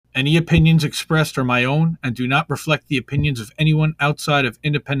Any opinions expressed are my own and do not reflect the opinions of anyone outside of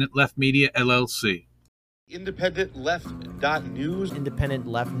Independent Left Media, LLC. Independent Left News. Independent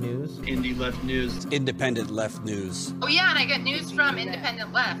Left News. Indie Left News. Independent Left News. Oh yeah, and I get news from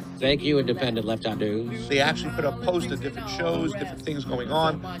Independent Left. Thank you, Independent Left News. They actually put up posts of different shows, different things going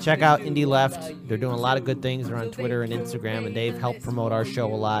on. Check out Indie Left. They're doing a lot of good things. They're on Twitter and Instagram, and they've helped promote our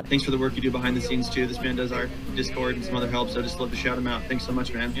show a lot. Thanks for the work you do behind the scenes, too. This man does our Discord and some other help, so I just love to shout him out. Thanks so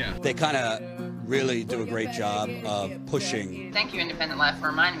much, man. Yeah. They kind of really do a great job of pushing. Thank you, Independent Left, for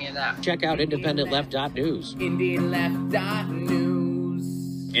reminding me of that. Check out Independent Left News. Indie Left News.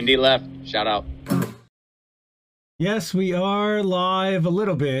 Indie Left, shout out. Yes, we are live a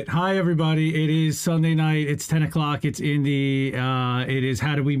little bit. Hi, everybody. It is Sunday night. It's 10 o'clock. It's Indie. It is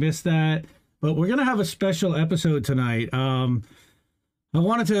How Did We Miss That? But we're going to have a special episode tonight. I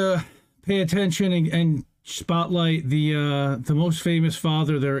wanted to pay attention and spotlight the most famous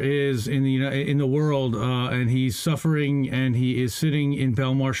father there is in the world, and he's suffering, and he is sitting in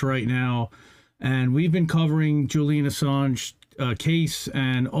Belmarsh right now. And we've been covering Julian Assange case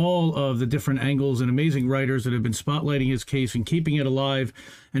and all of the different angles and amazing writers that have been spotlighting his case and keeping it alive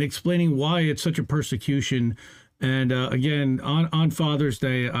and explaining why it's such a persecution. And again, on Father's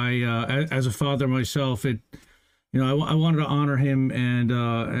Day, I as a father myself, I wanted to honor him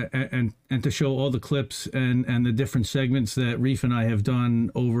and to show all the clips and the different segments that Reef and I have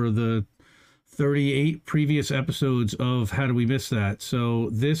done over the 38 previous episodes of How Do We Miss That? So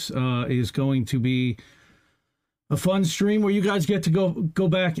this is going to be a fun stream where you guys get to go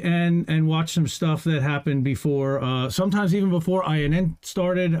back and watch some stuff that happened before, sometimes even before INN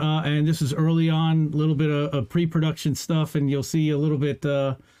started. And this is early on, a little bit of pre-production stuff, and you'll see a little bit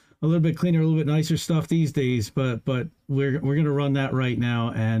cleaner, a little bit nicer stuff these days. But we're gonna run that right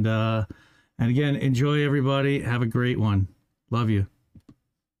now, and again, enjoy everybody. Have a great one. Love you.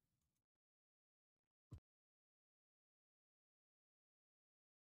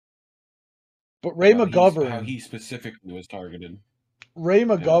 But Ray McGovern, how he specifically was targeted. Ray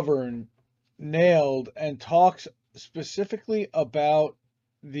McGovern nailed and talks specifically about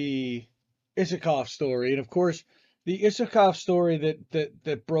the Isikoff story. And of course, the Isikoff story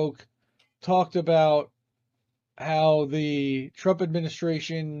that broke talked about how the Trump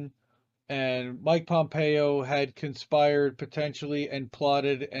administration and Mike Pompeo had conspired potentially and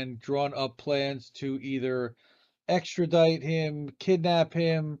plotted and drawn up plans to either extradite him, kidnap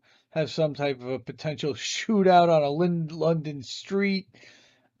him, have some type of a potential shootout on a London street.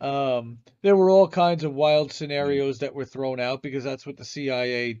 There were all kinds of wild scenarios that were thrown out because that's what the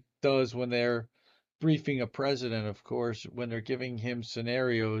CIA does when they're briefing a president, of course, when they're giving him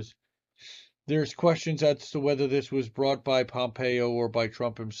scenarios. There's questions as to whether this was brought by Pompeo or by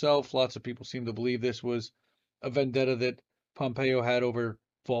Trump himself. Lots of people seem to believe this was a vendetta that Pompeo had over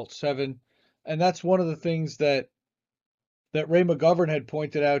Vault 7. And that's one of the things that Ray McGovern had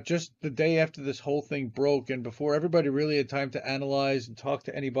pointed out just the day after this whole thing broke and before everybody really had time to analyze and talk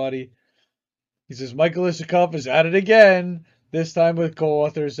to anybody. He says, Michael Isikoff is at it again, this time with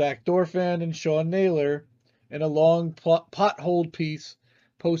co-authors Zach Dorfan and Sean Naylor in a long potholed piece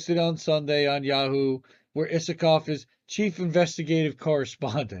posted on Sunday on Yahoo, where Isikoff is chief investigative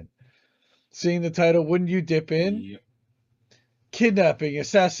correspondent. Seeing the title, wouldn't you dip in? Yep. Kidnapping,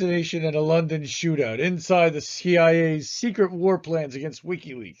 assassination, and a London shootout inside the CIA's secret war plans against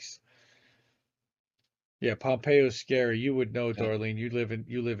WikiLeaks. Yeah, Pompeo's scary. You would know, Darlene. You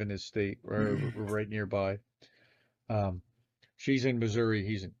live in his state, right nearby. She's in Missouri.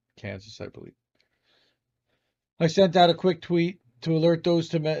 He's in Kansas, I believe. I sent out a quick tweet to alert those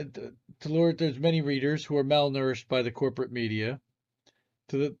there's many readers who are malnourished by the corporate media.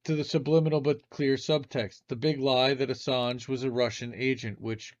 To the subliminal but clear subtext, the big lie that Assange was a Russian agent,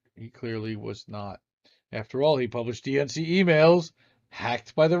 which he clearly was not. After all, he published DNC emails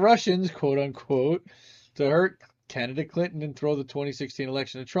hacked by the Russians, quote unquote, to hurt candidate Clinton and throw the 2016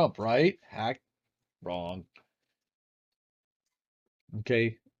 election to Trump, right? Hacked? Wrong.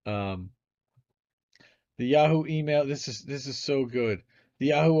 Okay. The Yahoo email, this is so good. The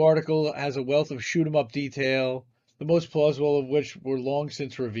Yahoo article has a wealth of shoot 'em up detail, the most plausible of which were long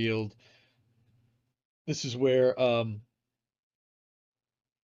since revealed. This is where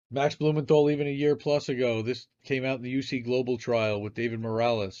Max Blumenthal, even a year plus ago, this came out in the UC Global trial with David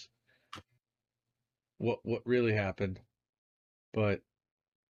Morales. What really happened? But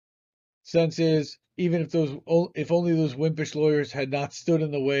sense is, even if only those wimpish lawyers had not stood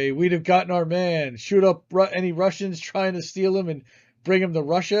in the way, we'd have gotten our man. Shoot up any Russians trying to steal him and bring him to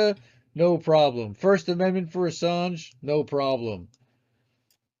Russia. No problem. First Amendment for Assange? No problem.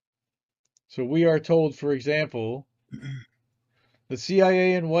 So we are told, for example, The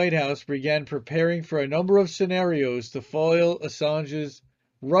CIA and White House began preparing for a number of scenarios to foil Assange's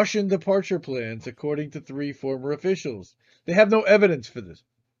Russian departure plans, according to 3 former officials. They have no evidence for this.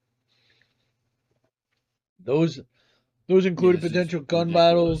 Those included potential gun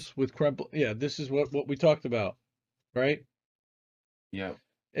battles with Kremlin. Yeah, this is what we talked about, right? Yeah.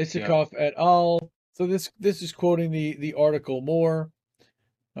 Isikoff et al. So this is quoting the article more.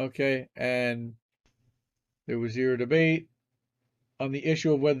 Okay, and there was zero debate on the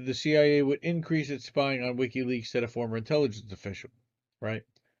issue of whether the CIA would increase its spying on WikiLeaks, said a former intelligence official, right?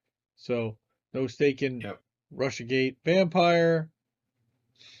 So no stake in Russiagate vampire.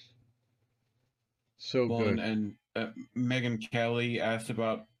 So good. And Megyn Kelly asked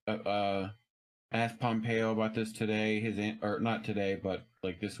Pompeo about this today. Or not today, but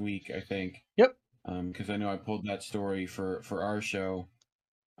like this week, I think. Yep. Because I know I pulled that story for our show.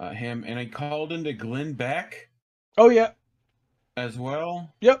 Him, and I called into Glenn Beck. Oh yeah. As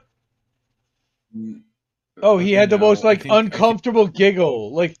well. Yep. Oh, he had the most uncomfortable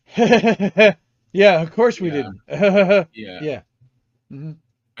giggle. Like, yeah, of course we didn't. Yeah. Yeah. Mm-hmm.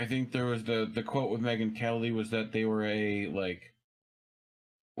 I think there was the quote with Megyn Kelly was that they were a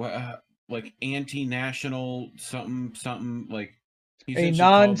anti-national something like a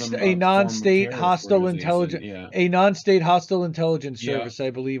non-state hostile intelligence a non-state hostile intelligence service,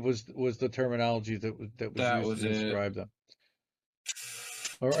 I believe was the terminology that was used to describe them.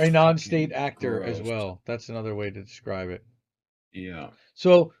 Or a non-state actor as well. That's another way to describe it. Yeah.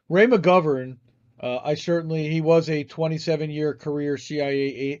 So Ray McGovern, he was a 27-year career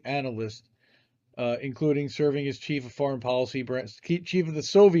CIA analyst, including serving as chief of foreign policy branch, chief of the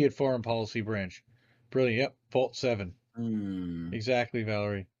Soviet foreign policy branch. Brilliant. Yep. Vault 7. Exactly,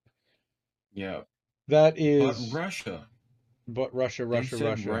 Valerie. Yeah. That is. But Russia. Russia.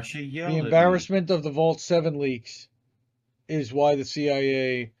 The embarrassment of the Vault 7 leaks is why the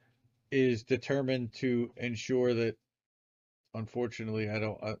CIA is determined to ensure that. Unfortunately,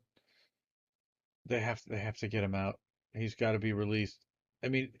 they have to get him out. He's got to be released. I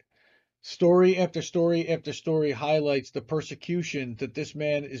mean, story after story after story highlights the persecution that this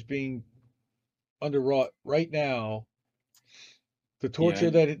man is being underwrought right now. The torture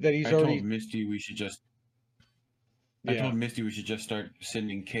that he's already. I told Misty we should just. I told Misty we should just start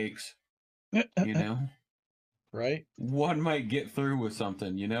sending cakes. You know. Right. One might get through with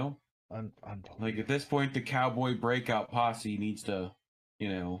something, you know. Like at this point, the Cowboy Breakout Posse needs to,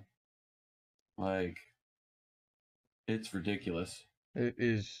 it's ridiculous. It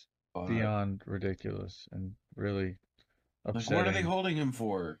is beyond ridiculous and really upsetting. What are they holding him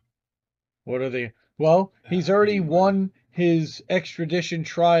for? What are they? Well, he's already won his extradition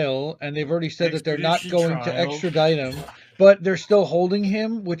trial, and they've already said that they're not going to extradite him, but they're still holding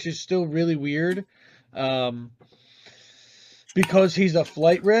him, which is still really weird, because he's a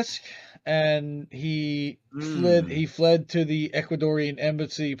flight risk, and he fled to the Ecuadorian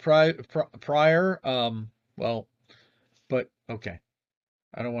embassy prior. But okay,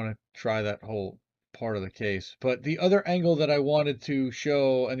 I don't want to try that whole part of the case. But the other angle that I wanted to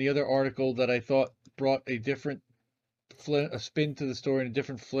show, and the other article that I thought brought a different spin to the story and a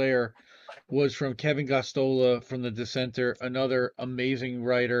different flair, was from Kevin Gosztola from The Dissenter, another amazing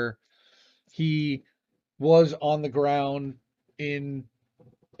writer. He was on the ground in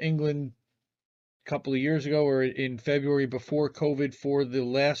England a couple of years ago, or in February before COVID, for the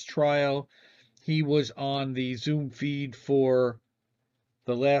last trial. He was on the Zoom feed for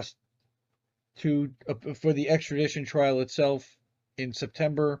the last two, for the extradition trial itself in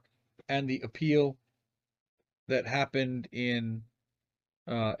September, and the appeal that happened in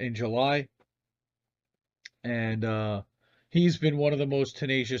July. And he's been one of the most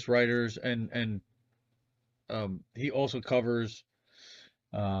tenacious writers, and he also covers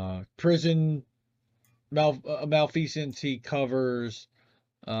prison malfeasance. He covers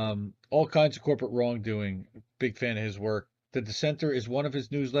all kinds of corporate wrongdoing. Big fan of his work. The Dissenter is one of his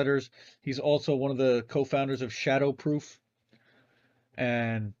newsletters. He's also one of the co-founders of Shadowproof.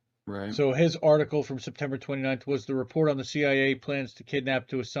 And so his article from September 29th was the report on the CIA plans to kidnap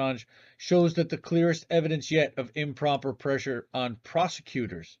to Assange shows that the clearest evidence yet of improper pressure on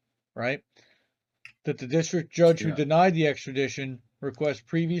prosecutors, right? That the district judge who denied the extradition request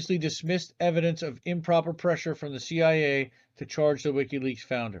previously dismissed evidence of improper pressure from the CIA to charge the WikiLeaks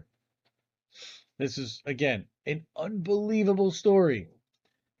founder. This is, again, an unbelievable story.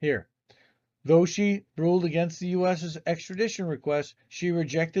 Here, though she ruled against the U.S.'s extradition request, she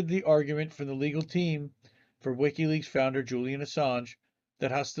rejected the argument from the legal team for WikiLeaks founder Julian Assange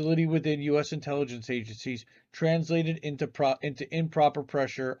that hostility within U.S. intelligence agencies translated into improper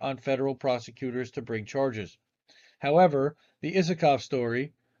pressure on federal prosecutors to bring charges. However, the Isakov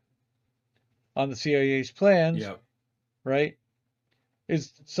story on the CIA's plans, right,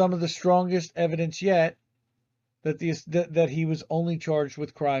 is some of the strongest evidence yet that he was only charged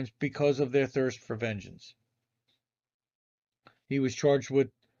with crimes because of their thirst for vengeance. He was charged with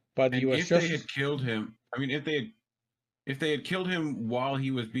by the U.S. Justice. If they had killed him, I mean, if they had killed him while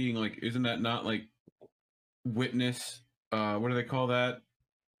he was being like, isn't that not like witness? What do they call that?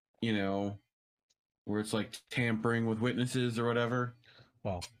 You know, where it's like tampering with witnesses or whatever.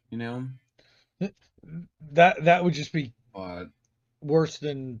 Well, you know, that would just be worse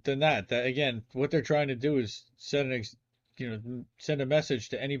than that. That again, what they're trying to do is send a message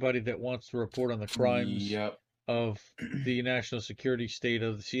to anybody that wants to report on the crimes of the national security state,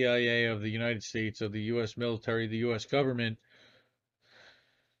 of the CIA, of the United States, of the U.S. military, the U.S. government.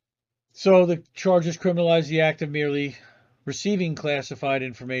 So the charges criminalize the act of merely receiving classified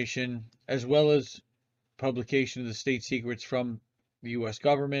information, as well as publication of the state secrets from the U.S.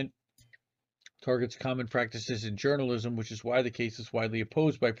 government, targets common practices in journalism, which is why the case is widely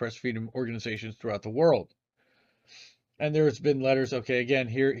opposed by press freedom organizations throughout the world. And there's been letters. Okay, again,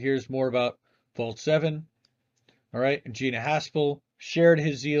 here's more about Vault 7. All right, and Gina Haspel shared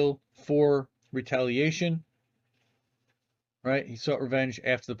his zeal for retaliation. Right, he sought revenge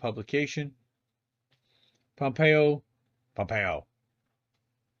after the publication. Pompeo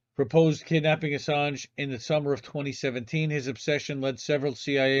proposed kidnapping Assange in the summer of 2017. His obsession led several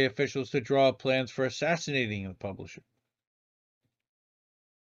CIA officials to draw up plans for assassinating the publisher.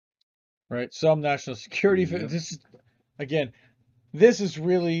 Right, some national security. This is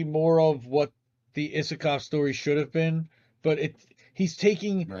really more of what the Isakov story should have been, but he's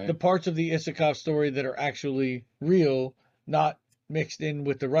taking the parts of the Isakov story that are actually real, not mixed in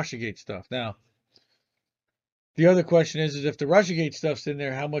with the Russiagate stuff. Now, the other question is if the Russiagate stuff's in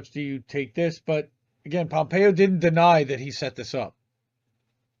there, how much do you take this? But again, Pompeo didn't deny that he set this up.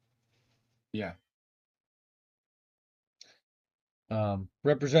 Yeah.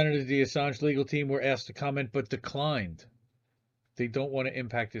 Representatives of the Assange legal team were asked to comment, but declined. They don't want to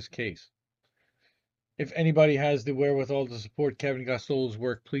impact his case. If anybody has the wherewithal to support Kevin Gostola's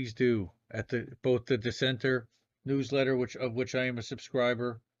work, please do. At both the Dissenter newsletter, of which I am a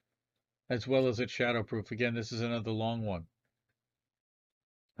subscriber, as well as at Shadowproof. Again, this is another long one.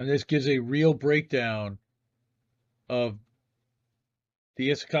 And this gives a real breakdown of the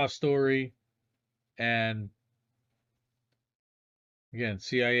Isakov story, and again,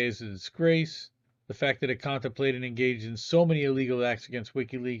 CIA is a disgrace. The fact that it contemplated and engaged in so many illegal acts against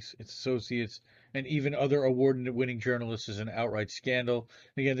WikiLeaks, its associates, and even other award-winning journalists is an outright scandal.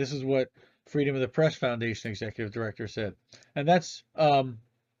 And again, this is what Freedom of the Press Foundation executive director said. And that's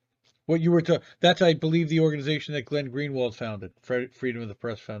what you were to. That's, I believe, the organization that Glenn Greenwald founded, Freedom of the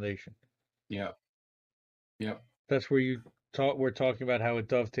Press Foundation. Yeah. That's where we're talking about how it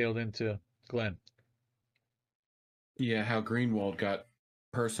dovetailed into Glenn. Yeah, how Greenwald got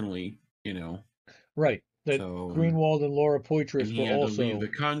personally, Right. That Greenwald and Laura Poitras were also to leave the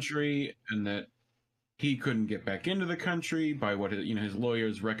country, and that he couldn't get back into the country by what his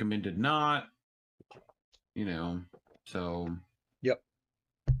lawyers recommended not. So. Yep.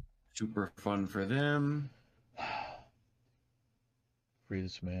 Super fun for them. Free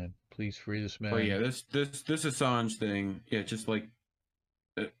this man, please free this man. But yeah, this Assange thing, just like,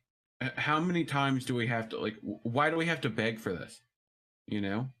 how many times do we have to why do we have to beg for this?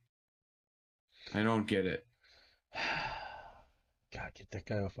 I don't get it. God, get that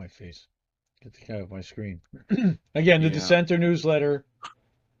guy off my face. Get the guy off my screen. Again, the Dissenter newsletter.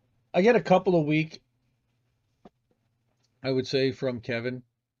 I get a couple a week, I would say, from Kevin.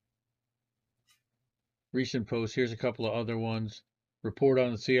 Recent posts. Here's a couple of other ones. Report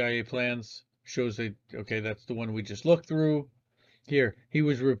on the CIA plans. Shows that's the one we just looked through. Here, he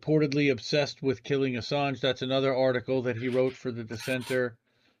was reportedly obsessed with killing Assange. That's another article that he wrote for the Dissenter.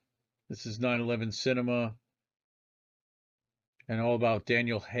 This is 9/11 Cinema. And all about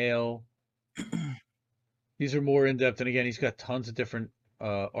Daniel Hale. These are more in-depth. And again, he's got tons of different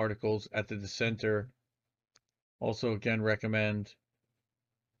articles at the Dissenter. Also, again, recommend.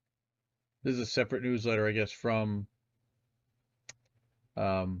 This is a separate newsletter, I guess, from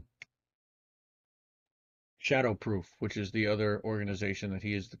Shadowproof, which is the other organization that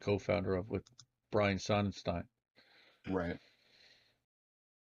he is the co-founder of with Brian Sonnenstein. Right.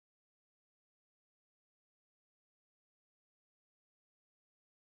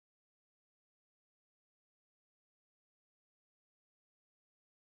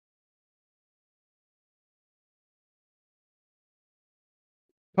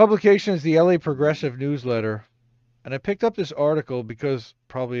 Publication is the LA Progressive newsletter. And I picked up this article because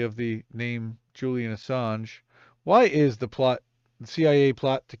probably of the name Julian Assange. Why is the CIA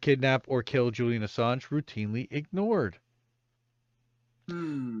plot to kidnap or kill Julian Assange routinely ignored?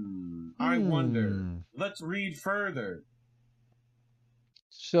 I wonder. Let's read further.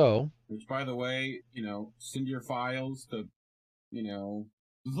 So, which, by the way, send your files to,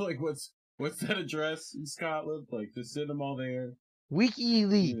 like what's that address in Scotland? Like, just send them all there.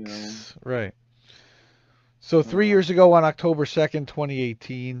 WikiLeaks, right? So 3 years ago, on October 2nd,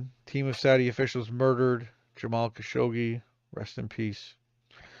 2018, team of Saudi officials murdered Jamal Khashoggi, rest in peace,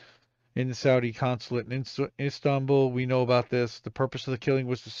 in the Saudi consulate in Istanbul. We know about this. The purpose of the killing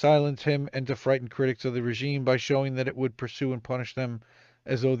was to silence him and to frighten critics of the regime by showing that it would pursue and punish them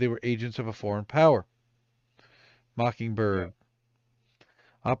as though they were agents of a foreign power. Mockingbird.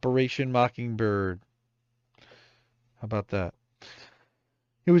 Yeah. Operation Mockingbird. How about that?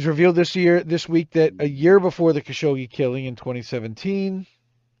 It was revealed this week that a year before the Khashoggi killing in 2017,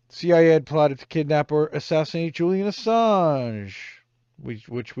 CIA had plotted to kidnap or assassinate Julian Assange,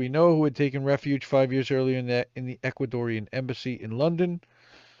 which we know who had taken refuge 5 years earlier in the Ecuadorian embassy in London.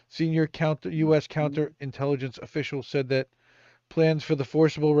 Senior U.S. counterintelligence officials said that plans for the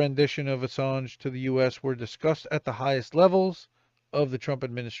forcible rendition of Assange to the U.S. were discussed at the highest levels of the Trump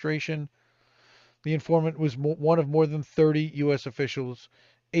administration. The informant was one of more than 30 U.S. officials,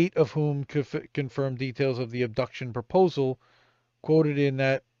 8 of whom confirmed details of the abduction proposal, quoted in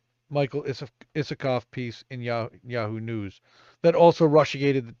that Michael Isikoff piece in Yahoo News, that also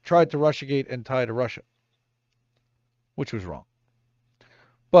tried to Russiagate and tie to Russia, which was wrong.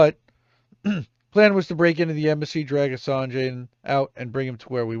 But plan was to break into the embassy, drag Assange out, and bring him to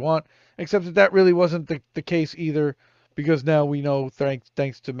where we want, except that really wasn't the case either, because now we know,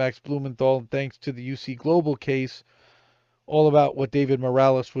 thanks to Max Blumenthal and thanks to the UC Global case, all about what David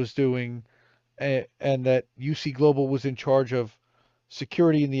Morales was doing, and that UC Global was in charge of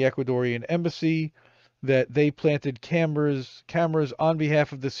security in the Ecuadorian embassy, that they planted cameras on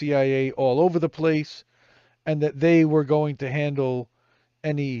behalf of the CIA all over the place, and that they were going to handle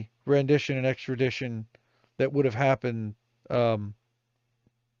any rendition and extradition that would have happened during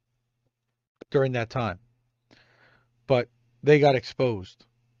that time. But they got exposed,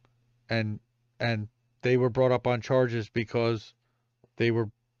 and they were brought up on charges because they were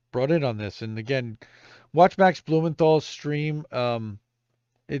brought in on this. And again, watch Max Blumenthal's stream.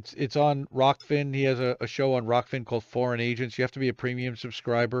 It's on Rockfin. He has a show on Rockfin called Foreign Agents. You have to be a premium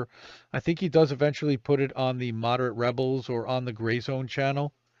subscriber. I think he does eventually put it on the Moderate Rebels or on the Gray Zone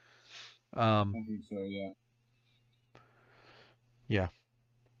channel. I think so, yeah. Yeah.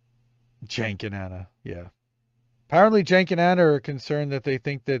 Cenk and Anna, yeah. Apparently, Cenk and Anna are concerned that they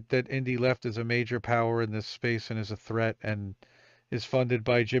think that Indie Left is a major power in this space and is a threat and is funded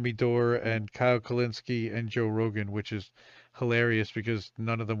by Jimmy Dore and Kyle Kalinske and Joe Rogan, which is hilarious because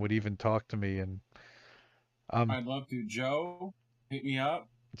none of them would even talk to me. And I'd love to. Joe, hit me up.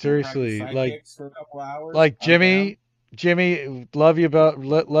 Seriously, like for a couple hours. Like Jimmy, love you,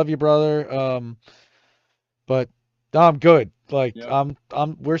 brother. But I'm good. Like yep.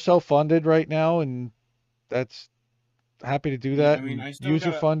 We're self-funded right now, and that's happy to do that. I mean, I still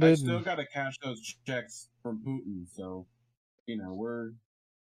user-funded. I still got to cash those checks from Putin, so we're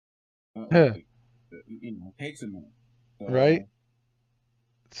it takes a minute. So, right.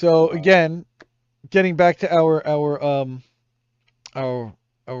 So again, getting back to our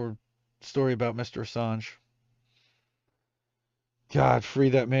story about Mr. Assange. God,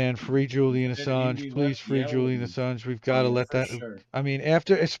 free that man. Free Julian Assange. Please free Julian Assange. We've got to let that. Sure. I mean,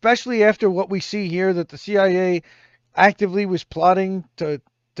 especially after what we see here, that the CIA actively was plotting to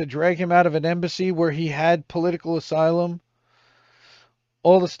drag him out of an embassy where he had political asylum.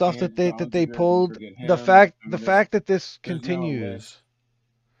 All the stuff that they pulled. The fact that this continues.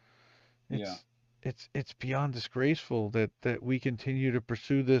 It's beyond disgraceful that we continue to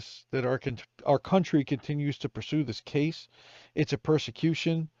pursue this, that our country continues to pursue this case. It's a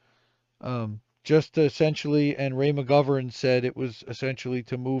persecution. Just essentially, and Ray McGovern said it was essentially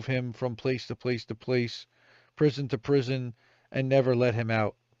to move him from place to place to place, prison to prison, and never let him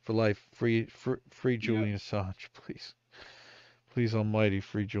out for life. Free Julian Assange, please. Please, almighty,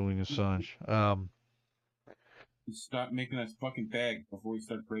 free Julian Assange. Stop making us fucking beg before we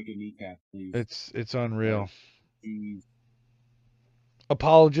start breaking kneecaps, please. It's unreal.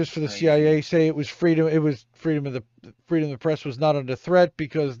 Apologists for the CIA say it was freedom. It was freedom of the press was not under threat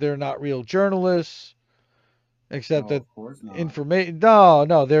because they're not real journalists. Except that information.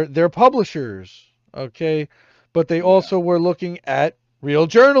 No, they're publishers. Okay, but they also were looking at real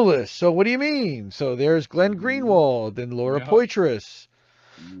journalists. So what do you mean? So there's Glenn Greenwald and Laura Poitras.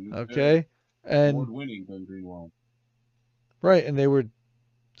 Okay. And award-winning Glenn Greenwald. Right, and they were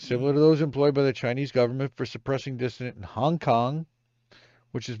similar to those employed by the Chinese government for suppressing dissident in Hong Kong,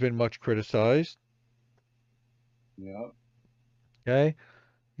 which has been much criticized. Yep. Okay.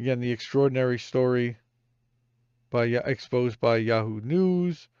 Again, the extraordinary story exposed by Yahoo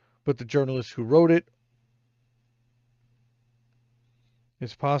News, but the journalist who wrote it.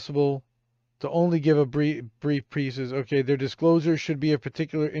 It's possible to only give a brief pieces. Okay, their disclosure should be of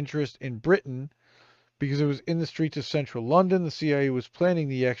particular interest in Britain because it was in the streets of central London. The CIA was planning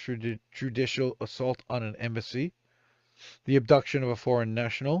the extrajudicial assault on an embassy, the abduction of a foreign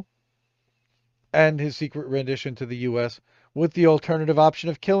national, and his secret rendition to the U.S. with the alternative option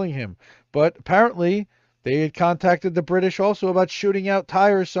of killing him. But apparently, they had contacted the British also about shooting out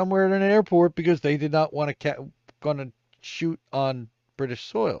tires somewhere at an airport because they did not want to shoot on British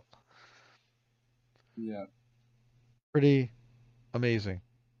soil. Yeah. Pretty amazing.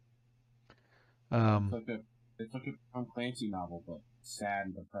 It's like a Tom Clancy novel, but sad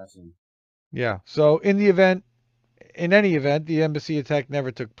and depressing. Yeah. So in any event, the embassy attack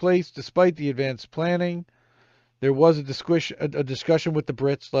never took place, despite the advanced planning. There was a discussion with the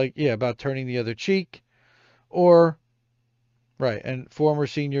Brits, about turning the other cheek, and former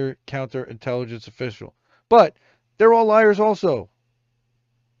senior counterintelligence official. But they're all liars also.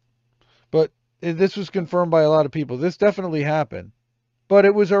 But this was confirmed by a lot of people. This definitely happened. But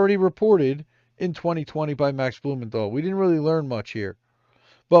it was already reported in 2020 by Max Blumenthal. We didn't really learn much here.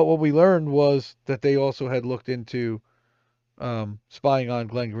 But what we learned was that they also had looked into spying on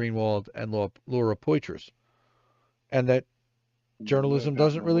Glenn Greenwald and Laura Poitras. And that journalism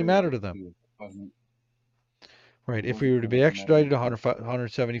doesn't really matter to them. Right. If we were to be extradited,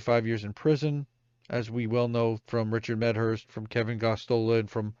 175 years in prison, as we well know from Richard Medhurst, from Kevin Gostola, and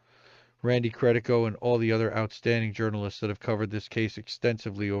from Randy Credico, and all the other outstanding journalists that have covered this case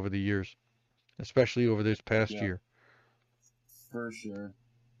extensively over the years, especially over this past year. For sure.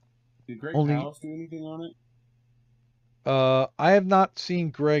 Did Greg Palast do anything on it? I have not seen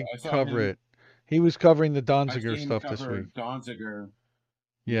Greg cover it. He was covering the Donziger stuff this week. Donziger.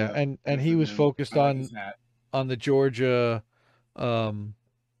 Yeah, and he was focused on the Georgia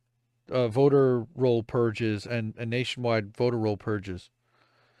voter roll purges and nationwide voter roll purges.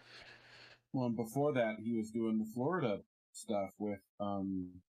 Well, and before that, he was doing the Florida stuff with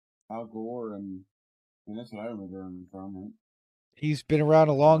Al Gore, and that's what I remember him from. Right? He's been around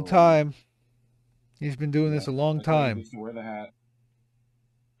a long time. He's been doing this a long time. He gets to wear the hat.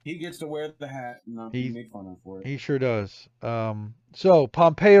 He gets to wear the hat and not be made fun of for it. He sure does. So,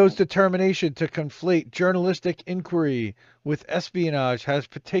 Pompeo's determination to conflate journalistic inquiry with espionage has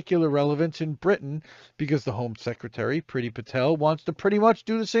particular relevance in Britain because the Home Secretary, Priti Patel, wants to pretty much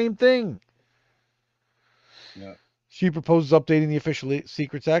do the same thing. Yeah. She proposes updating the Official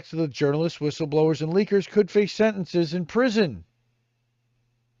Secrets Act so that journalists, whistleblowers, and leakers could face sentences in prison.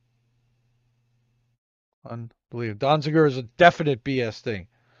 Unbelievable. Donziger is a definite BS thing.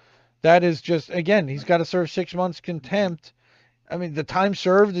 That is just, again, he's got to serve 6 months contempt. I mean, the time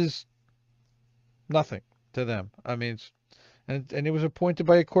served is nothing to them. I mean, and it was appointed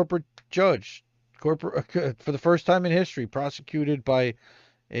by a corporate judge, for the first time in history, prosecuted by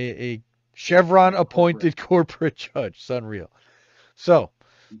a Chevron-appointed corporate judge. It's unreal. So,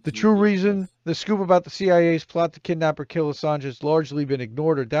 the true reason the scoop about the CIA's plot to kidnap or kill Assange has largely been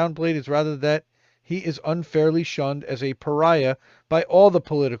ignored or downplayed is rather that he is unfairly shunned as a pariah by all the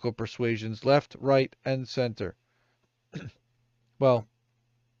political persuasions, left, right, and center. Well,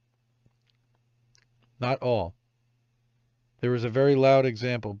 not all. There is a very loud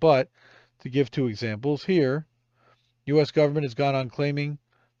example, but to give 2 examples here, U.S. government has gone on claiming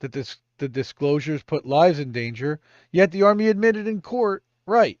that the disclosures put lives in danger, yet the Army admitted in court,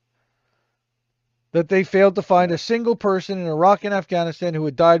 that they failed to find a single person in Iraq and Afghanistan who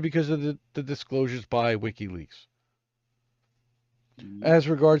had died because of the disclosures by WikiLeaks. As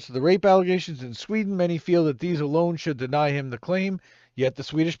regards to the rape allegations in Sweden, many feel that these alone should deny him the claim, yet the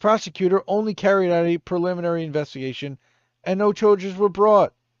Swedish prosecutor only carried out a preliminary investigation and no charges were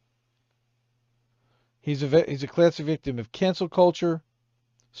brought. He's a classic victim of cancel culture,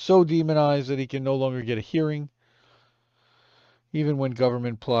 so demonized that he can no longer get a hearing, even when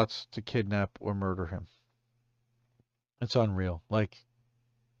government plots to kidnap or murder him. It's unreal. Like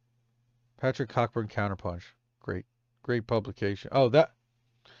Patrick Cockburn Counterpunch. Great publication. Oh, that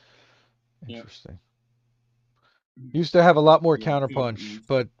interesting. Used to have a lot more Counterpunch,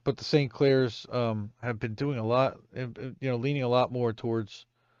 but the St. Clair's have been doing a lot, leaning a lot more towards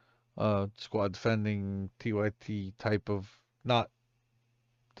squad defending, TYT type of, not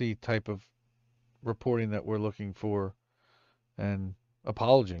the type of reporting that we're looking for, and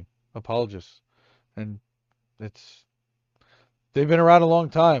apologists. And They've been around a long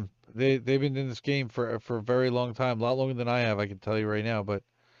time. They've been in this game for a very long time, a lot longer than I have. I can tell you right now, but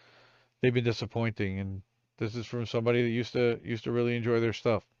they've been disappointing. And this is from somebody that used to really enjoy their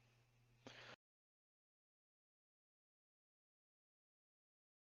stuff.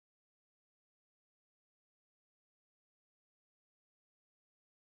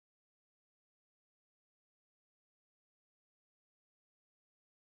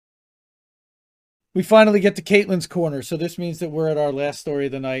 We finally get to Caitlin's corner, so this means that we're at our last story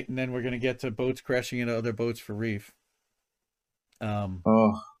of the night, and then we're going to get to boats crashing into other boats for Reef. This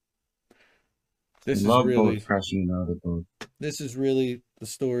is really boats crashing into other boats. This is really the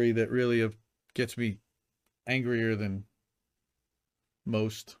story that really gets me angrier than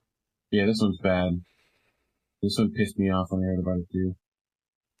most. Yeah, this one's bad. This one pissed me off when I heard about it too.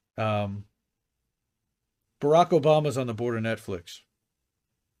 Barack Obama's on the board of Netflix.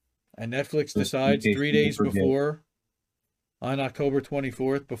 And Netflix decides 3 days before, on October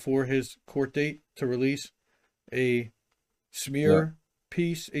 24th, before his court date, to release a smear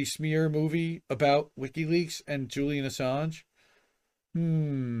piece, a smear movie about WikiLeaks and Julian Assange.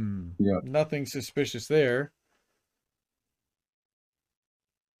 Nothing suspicious there.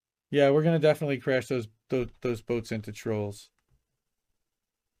 Yeah, we're gonna definitely crash those boats into trolls.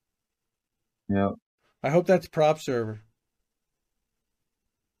 Yeah. I hope that's prop server.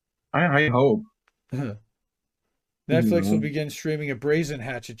 I hope. Netflix will begin streaming a brazen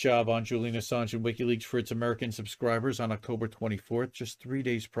hatchet job on Julian Assange and WikiLeaks for its American subscribers on October 24th, just 3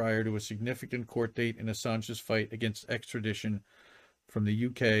 days prior to a significant court date in Assange's fight against extradition from the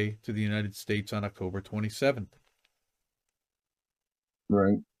UK to the United States on October 27th.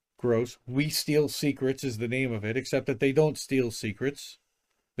 Right. Gross. We Steal Secrets is the name of it, except that they don't steal secrets.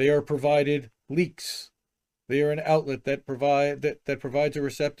 They are provided leaks. They are an outlet that provides a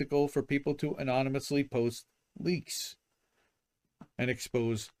receptacle for people to anonymously post leaks and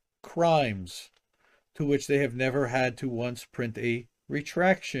expose crimes to which they have never had to once print a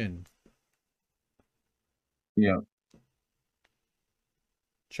retraction. Yeah.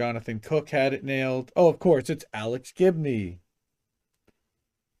 Jonathan Cook had it nailed. Oh, of course, it's Alex Gibney.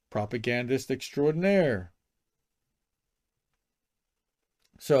 Propagandist extraordinaire.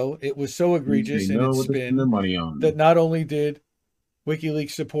 So it was so egregious in its spin that not only did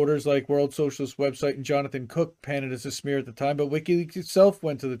WikiLeaks supporters like World Socialist Website and Jonathan Cook pan it as a smear at the time, but WikiLeaks itself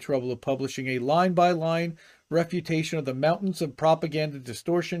went to the trouble of publishing a line-by-line refutation of the mountains of propaganda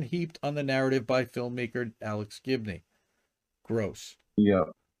distortion heaped on the narrative by filmmaker Alex Gibney. Gross. Yeah.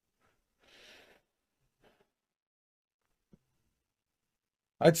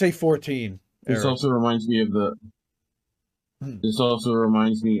 I'd say 14. This also reminds me of the. This also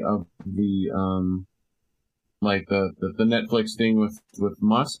reminds me of the like the Netflix thing with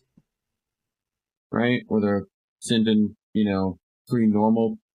Musk, right? Where they're sending 3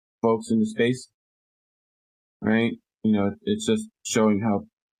 normal folks into space, right? It's just showing how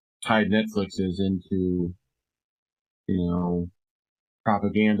tied Netflix is into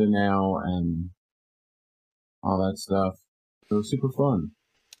propaganda now and all that stuff. So it's super fun.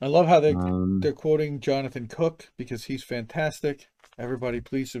 I love how they're quoting Jonathan Cook because he's fantastic. Everybody,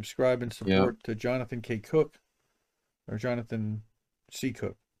 please subscribe and support to Jonathan K. Cook or Jonathan C.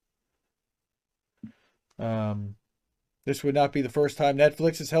 Cook. This would not be the first time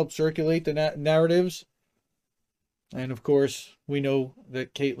Netflix has helped circulate the narratives. And of course, we know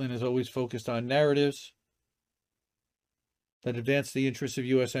that Caitlin is always focused on narratives that advance the interests of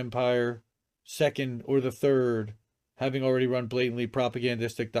U.S. empire, second or the third, having already run blatantly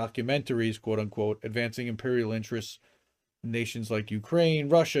propagandistic documentaries, quote unquote, advancing imperial interests in nations like Ukraine,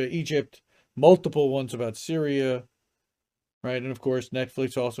 Russia, Egypt, multiple ones about Syria, right? And of course,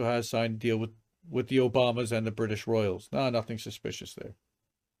 Netflix also has signed a deal with the Obamas and the British royals. No, nothing suspicious there.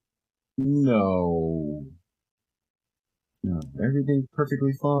 No, everything's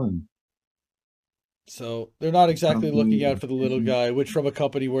perfectly fine. So they're not exactly looking out for the little guy, which from a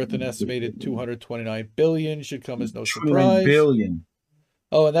company worth an estimated $229 billion should come as no surprise. Billion.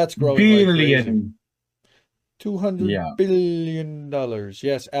 Oh, and that's growing billion. Like $200 billion.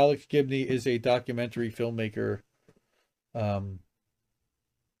 Yes, Alex Gibney is a documentary filmmaker. What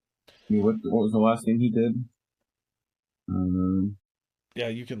was the last thing he did? Yeah,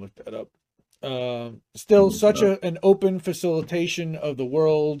 you can look that up. Still such an open facilitation of the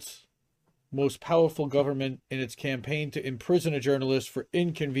world's most powerful government in its campaign to imprison a journalist for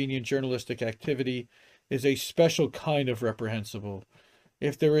inconvenient journalistic activity is a special kind of reprehensible.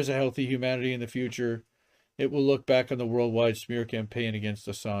 If there is a healthy humanity in the future, it will look back on the worldwide smear campaign against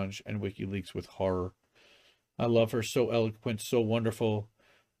Assange and WikiLeaks with horror. I love her. So eloquent, so wonderful.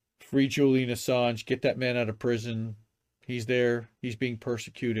 Free Julian Assange. Get that man out of prison. He's there. He's being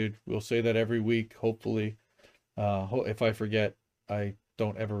persecuted. We'll say that every week, hopefully. If I forget, I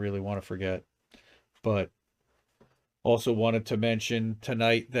don't ever really want to forget. But also wanted to mention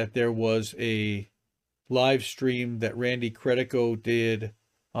tonight that there was a live stream that Randy Credico did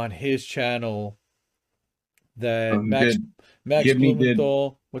on his channel that Max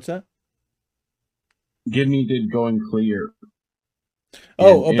Blumenthal. What's that? Gidney did Going Clear.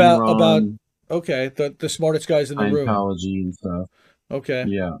 Oh, And about Enron, okay, the smartest guys in the room. Scientology and stuff. Okay.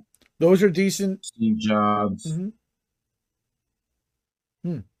 Yeah. Those are decent. Steve Jobs.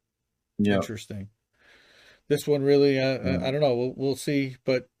 Yeah. Interesting. This one really, I don't know. We'll see,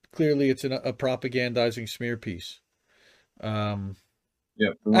 but clearly it's a propagandizing smear piece. Yeah.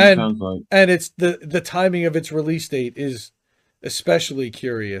 And Sounds like. and it's the timing of its release date is especially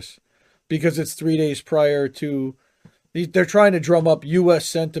curious because it's 3 days prior to. They're trying to drum up U.S.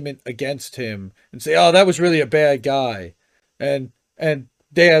 sentiment against him and say, "Oh, that was really a bad guy," and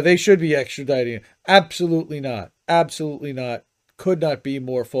they should be extraditing him. Absolutely not. Absolutely not. Could not be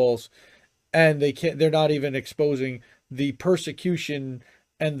more false. And they can't. They're not even exposing the persecution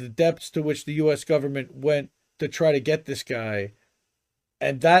and the depths to which the U.S. government went to try to get this guy,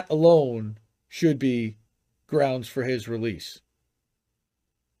 and that alone should be grounds for his release.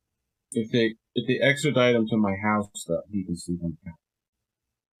 If they extradite him to my house, though, he can sleep on the couch.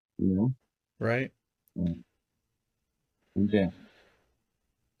 You know? Right? Yeah. And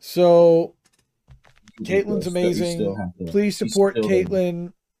So, ridiculous Caitlin's that we amazing. still have to- Please we support still-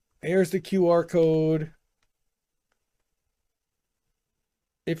 Caitlin. Here's the QR code.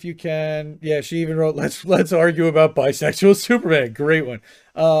 If you can. Yeah, she even wrote, let's argue about bisexual Superman. Great one.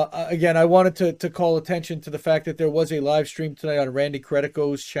 Again, I wanted to call attention to the fact that there was a live stream tonight on Randy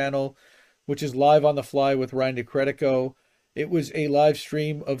Credico's channel, which is Live on the Fly with Randy Credico. It was a live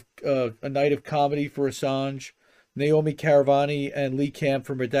stream of a night of comedy for Assange. Naomi Caravani and Lee Camp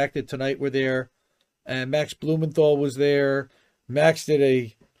from Redacted Tonight were there. And Max Blumenthal was there. Max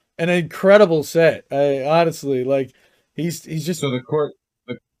did an incredible set. Honestly, like he's just So the court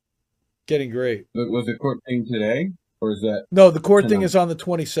getting great. was the court thing today, or is that No, the court thing tonight? is on the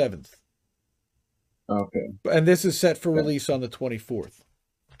 27th. Okay? And this is set for release on the 24th.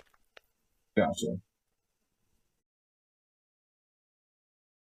 Gotcha.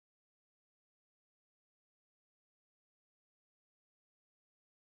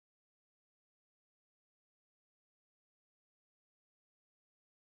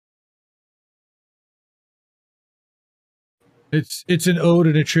 It's an ode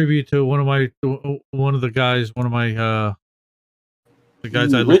and a tribute to one of the guys I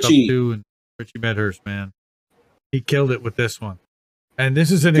look up Richie. to, and Richie Medhurst, man. He killed it with this one. And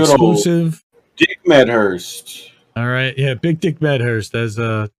this is an Good old exclusive. Dick Medhurst. All right, yeah, Big Dick Medhurst, as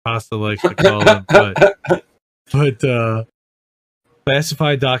Pasta likes to call him. But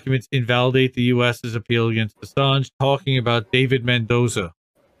classified documents invalidate the U.S.'s appeal against Assange, talking about David Mendoza.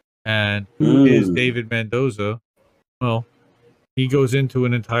 And who is David Mendoza? Well, he goes into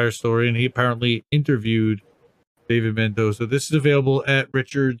an entire story, and he apparently interviewed David Mendoza. This is available at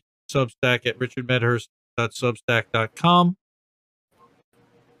Richard's Substack at richardmedhurst.substack.com.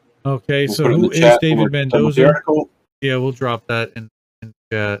 Okay, We'll so put it in who the is chat David when we're done with the Mendoza? article. Yeah, we'll drop that in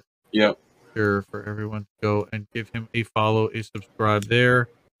chat. Yep. Sure, for everyone to go and give him a follow, a subscribe there.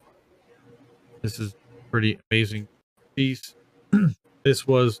 This is a pretty amazing piece. This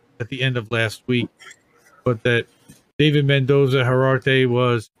was at the end of last week, but that David Mendoza Herarte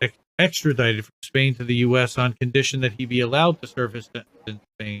was extradited from Spain to the U.S. on condition that he be allowed to serve his sentence in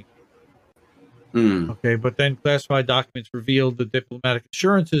Spain. Okay, but then classified documents revealed the diplomatic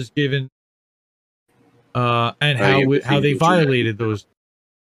assurances given and how they violated those.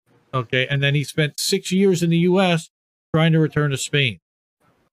 Okay, and then he spent 6 years in the U.S. trying to return to Spain.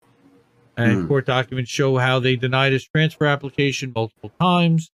 And court documents show how they denied his transfer application multiple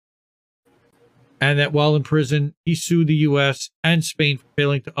times. And that while in prison, he sued the U.S. and Spain for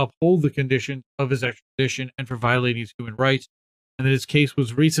failing to uphold the conditions of his extradition and for violating his human rights. And that his case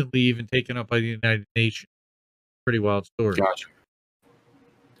was recently even taken up by the United Nations. Pretty wild story. Gotcha.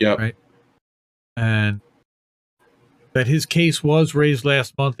 Yep. Right. And that his case was raised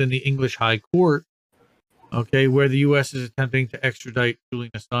last month in the English High Court, okay, where the U.S. is attempting to extradite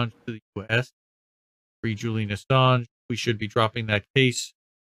Julian Assange to the U.S. Free Julian Assange. We should be dropping that case.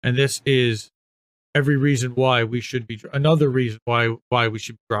 And this is every reason why we should be, another reason why we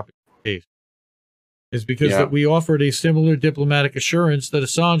should be dropping the case. Is because that we offered a similar diplomatic assurance that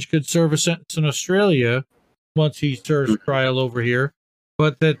Assange could serve a sentence in Australia once he serves trial over here,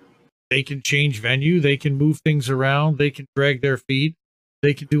 but that they can change venue, they can move things around, they can drag their feet,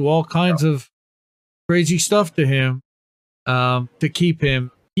 they can do all kinds of crazy stuff to him, to keep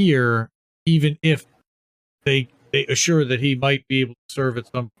him here, even if they assure that he might be able to serve at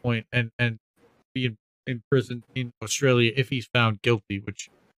some point and be in prison in Australia if he's found guilty, which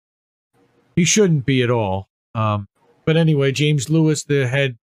he shouldn't be at all. But anyway, James Lewis, the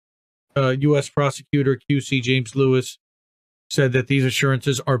head U.S. prosecutor, QC James Lewis, said that these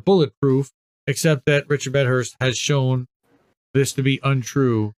assurances are bulletproof, except that Richard Medhurst has shown this to be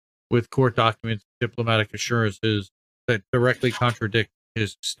untrue with court documents, diplomatic assurances that directly contradict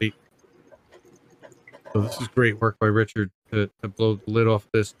his statement. So this is great work by Richard to blow the lid off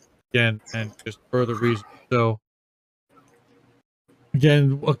this again, and just further reason. So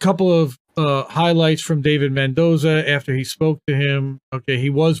again, a couple of highlights from David Mendoza after he spoke to him. Okay, he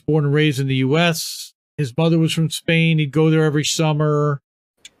was born and raised in the U.S. His mother was from Spain. He'd go there every summer,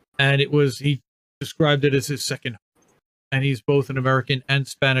 and he described it as his second home. And he's both an American and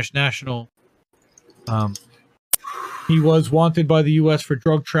Spanish national. He was wanted by the U.S. for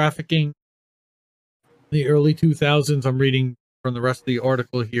drug trafficking in the early 2000s. I'm reading from the rest of the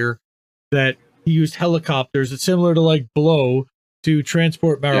article here that he used helicopters. It's similar to like Blow to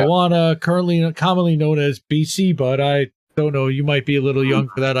transport marijuana, currently commonly known as BC Bud. I don't know. You might be a little young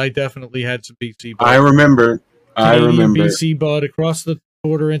for that. I definitely had some BC Bud. I remember. BC Bud across the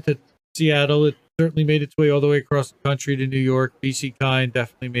border into Seattle. It certainly made its way all the way across the country to New York. BC Kind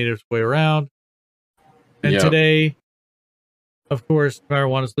definitely made its way around. And today, of course,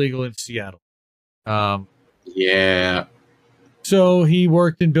 marijuana is legal in Seattle. So he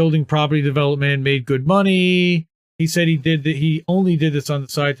worked in building property development, made good money. He said he only did this on the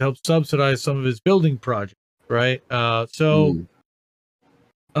side to help subsidize some of his building projects, right? The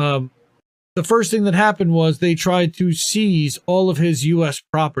first thing that happened was they tried to seize all of his U.S.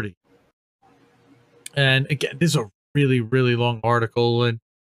 property. And again, this is a really, really long article, and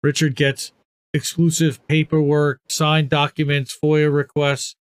Richard gets exclusive paperwork, signed documents, FOIA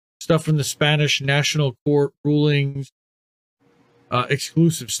requests, stuff from the Spanish National Court rulings,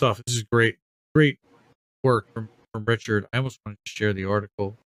 exclusive stuff. This is great work from Richard. I almost wanted to share the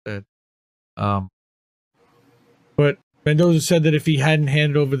article that, but Mendoza said that if he hadn't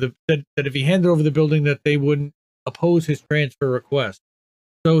handed over that if he handed over the building, that they wouldn't oppose his transfer request.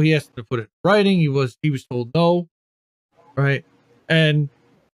 So he has to put it in writing. He was told no, right? And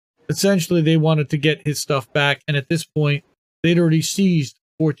essentially they wanted to get his stuff back. And at this point, they'd already seized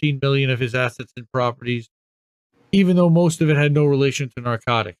 14 million of his assets and properties, even though most of it had no relation to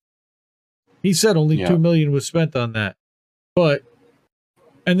narcotics. He said only 2 million was spent on that.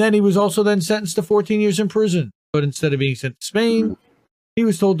 And then he was also then sentenced to 14 years in prison. But instead of being sent to Spain, he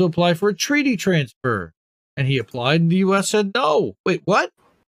was told to apply for a treaty transfer. And he applied, and the U.S. said no. Wait, what?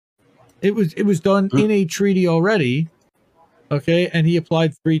 It was done in a treaty already. Okay, and he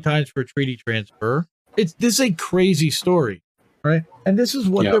applied 3 times for a treaty transfer. This is a crazy story, right? And this is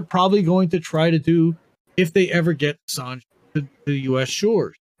what they're probably going to try to do if they ever get Assange to the U.S.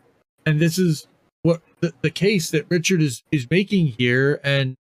 shores. And this is what the case that Richard is making here,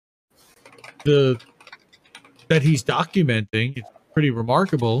 and that he's documenting. It's pretty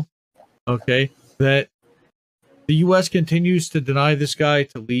remarkable, okay, that the U.S. continues to deny this guy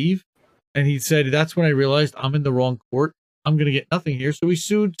to leave. And he said, that's when I realized I'm in the wrong court. I'm going to get nothing here. So he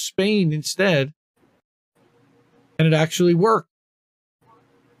sued Spain instead. And it actually worked.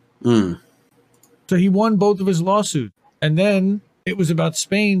 So he won both of his lawsuits. And then it was about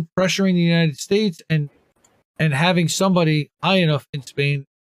Spain pressuring the United States and having somebody high enough in Spain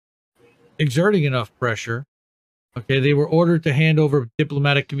exerting enough pressure. Okay, they were ordered to hand over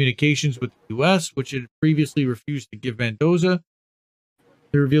diplomatic communications with the U.S., which it had previously refused to give Mendoza.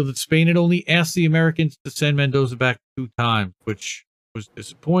 They revealed that Spain had only asked the Americans to send Mendoza back 2 times, which was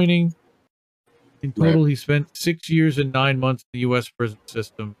disappointing. In total, he spent 6 years and 9 months in the U.S. prison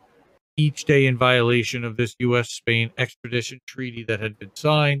system, each day in violation of this U.S.-Spain extradition treaty that had been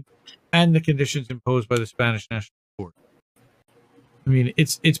signed and the conditions imposed by the Spanish National Court. I mean,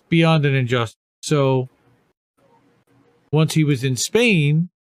 it's beyond an injustice. So once he was in Spain,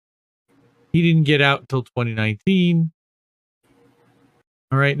 he didn't get out until 2019.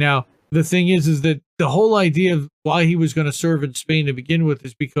 All right. Now, the thing is that the whole idea of why he was going to serve in Spain to begin with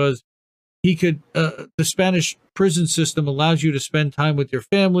is because he could, the Spanish prison system allows you to spend time with your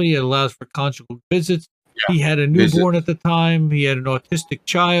family. It allows for conjugal visits. He had a newborn at the time. He had an autistic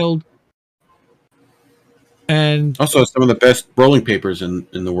child. And also some of the best rolling papers in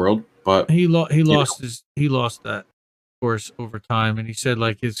the world, but he lost that, of course, over time. And he said,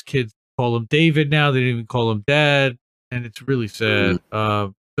 like, his kids call him David now. They didn't even call him Dad. And it's really sad.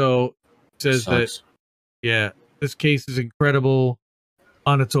 So it says that, this case is incredible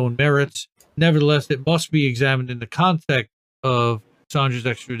on its own merits. Nevertheless, it must be examined in the context of Assange's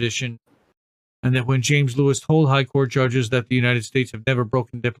extradition, and that when James Lewis told High Court judges that the United States have never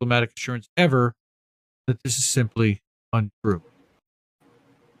broken diplomatic assurance ever, that this is simply untrue.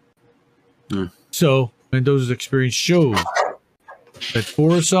 So, Mendoza's experience shows that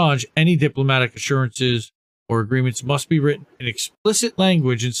for Assange, any diplomatic assurances or agreements must be written in explicit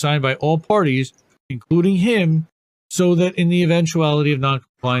language and signed by all parties, including him, so that in the eventuality of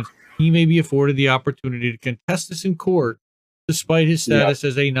noncompliance, he may be afforded the opportunity to contest this in court, despite his status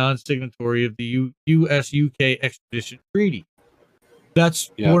as a non-signatory of the U.S.-UK extradition treaty.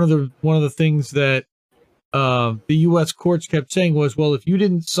 That's one of the things that the U.S. courts kept saying was, well, if you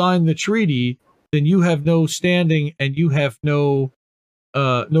didn't sign the treaty, then you have no standing and you have no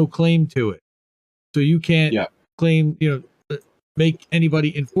claim to it. So you can't claim, make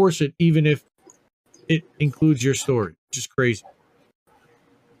anybody enforce it, even if it includes your story, which is crazy.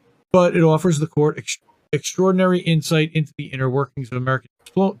 But it offers the court extraordinary insight into the inner workings of American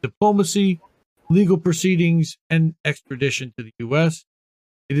diplomacy, legal proceedings, and extradition to the U.S.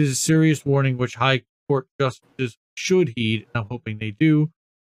 It is a serious warning which High Court justices should heed, and I'm hoping they do,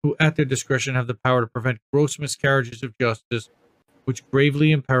 who at their discretion have the power to prevent gross miscarriages of justice which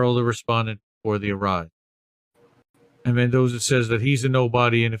gravely imperil the respondent before they arise. And Mendoza says that he's a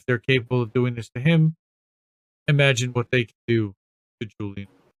nobody, and if they're capable of doing this to him, imagine what they can do to Julian.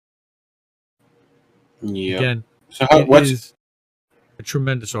 Yeah. Again, so what's a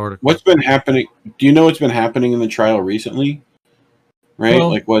tremendous article. What's been happening? Do you know what's been happening in the trial recently? Right?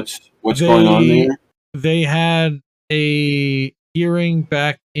 Well, like what's going on there? They had a hearing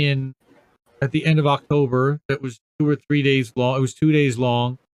back at the end of October that was 2 or 3 days long. It was 2 days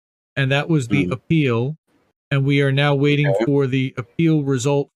long, and that was the appeal. And we are now waiting for the appeal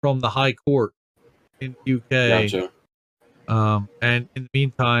result from the High Court in the UK. Gotcha. And in the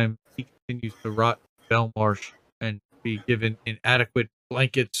meantime, he continues to rot in Belmarsh and be given inadequate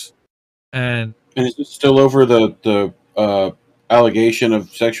blankets. And is it still over the allegation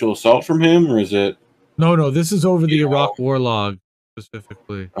of sexual assault from him, or is it? No, this is over the Iraq war log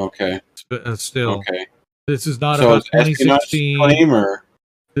specifically. Okay. Still. Okay. This is not so about 2016 claim, or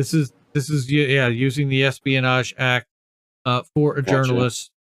this is using the Espionage Act for a journalist.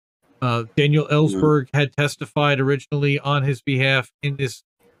 Daniel Ellsberg had testified originally on his behalf in this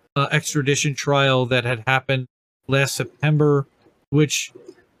extradition trial that had happened last September, which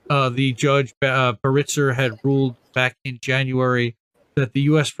the judge Baritzer had ruled back in January that the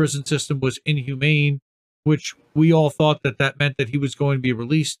U.S. prison system was inhumane, which we all thought that meant that he was going to be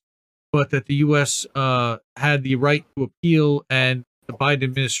released, but that the U.S. had the right to appeal, and the Biden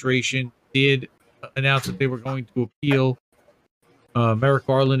administration did announce that they were going to appeal. Merrick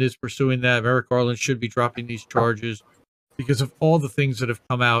Garland is pursuing that. Merrick Garland should be dropping these charges because of all the things that have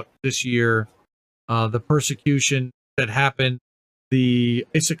come out this year, the persecution that happened, the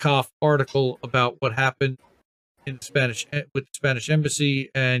Isikoff article about what happened in with the Spanish embassy,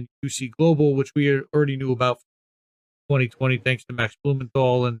 and UC Global, which we already knew about 2020 thanks to Max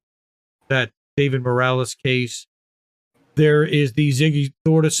Blumenthal and that David Morales case. There is the Ziggy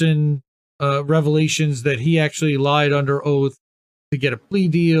Thordarson revelations that he actually lied under oath to get a plea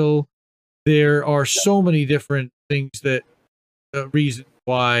deal. There are so many different things that reasons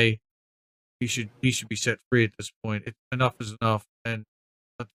why he should be set free at this point. Enough is enough, and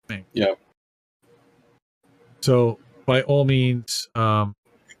that's the thing. Yeah. So by all means,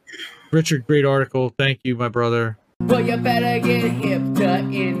 Richard, great article. Thank you, my brother. Well, you better get hip to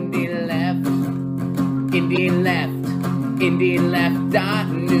Indie Left. Indie Left.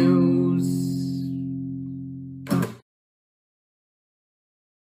 IndieLeft.news.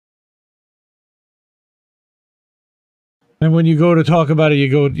 And when you go to talk about it, you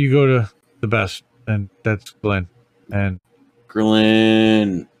go to the best, and that's Glenn. And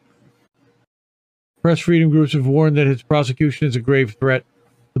Glenn. Press freedom groups have warned that his prosecution is a grave threat.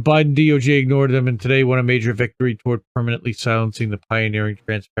 The Biden DOJ ignored them, and today won a major victory toward permanently silencing the pioneering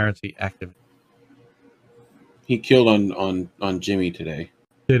transparency activist. He killed on Jimmy today.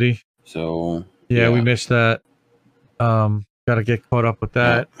 Did he? So yeah, we missed that. Got to get caught up with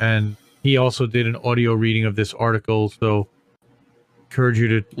that. Yeah. And he also did an audio reading of this article, so encourage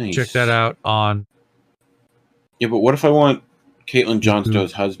you to check that out on. Yeah, but what if I want Caitlin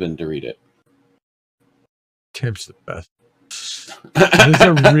Johnstone's husband to read it? Tim's the best.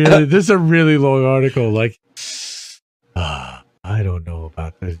 This is a really long article. Like, I don't know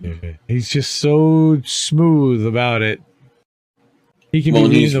about this. He's just so smooth about it. He can be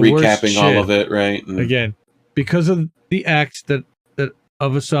he's the worst recapping shit. all of it, right? And again, because of the acts of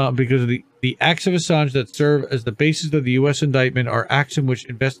Assange, because of the acts of Assange that serve as the basis of the U.S. indictment are acts in which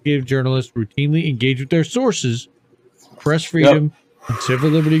investigative journalists routinely engage with their sources press freedom and civil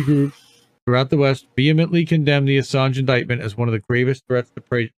liberty groups throughout the West vehemently condemned the Assange indictment as one of the gravest threats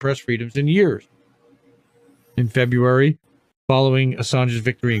to press freedoms in years. In February, following Assange's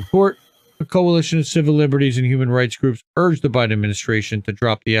victory in court, a coalition of civil liberties and human rights groups urged the Biden administration to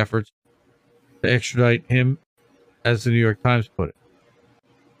drop the efforts to extradite him, as the New York Times put it.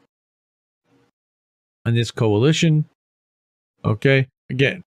 And this coalition, okay,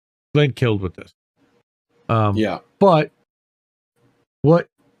 again, Glenn killed with this. But what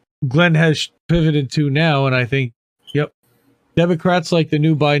Glenn has pivoted to now, and I think, Democrats like the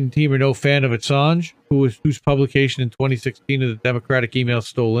new Biden team are no fan of Assange, whose publication in 2016 of the Democratic email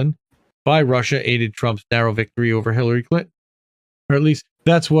stolen by Russia aided Trump's narrow victory over Hillary Clinton. Or at least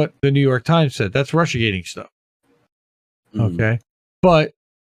that's what the New York Times said. That's Russiagating stuff. Okay. But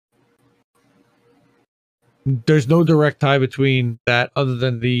there's no direct tie between that other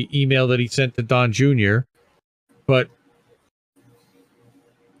than the email that he sent to Don Jr. But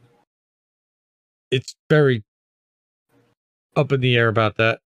it's very up in the air about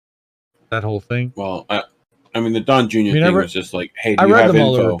that whole thing. Well, I mean, the Don Jr. thing was just like, hey, do you read have the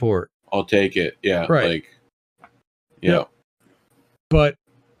Mueller info? report. I'll take it. Yeah. Right. Like, yeah. Yep. But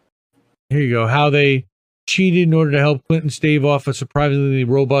here you go. How they cheated in order to help Clinton stave off a surprisingly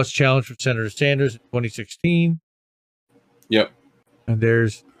robust challenge from Senator Sanders in 2016. Yep. And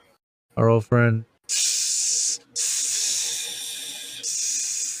there's our old friend.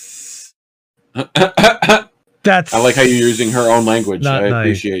 That's. I like how you're using her own language. Not I nice.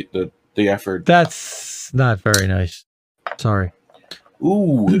 appreciate the effort. That's not very nice. Sorry.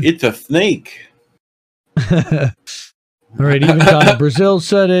 Ooh, it's a snake. All right, even John in Brazil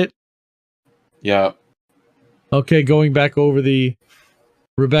said it. Yeah. Okay, going back over the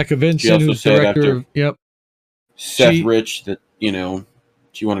Rebecca Vincent, who's director of Seth Rich, that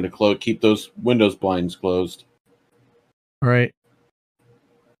she wanted to keep those windows blinds closed. All right.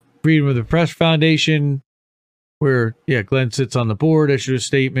 Freedom of the Press Foundation, where Glenn sits on the board, issued a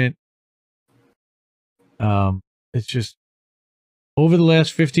statement. It's just over the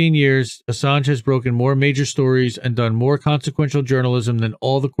last 15 years, Assange has broken more major stories and done more consequential journalism than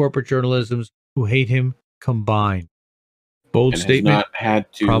all the corporate journalisms who hate him combined. Bold And statement. Has not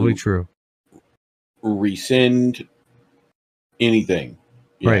had to probably true. Rescind anything.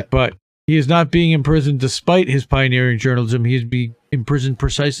 Right, but he is not being imprisoned despite his pioneering journalism. He is being imprisoned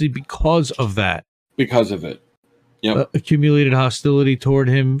precisely because of that. Because of it. Yep. Accumulated hostility toward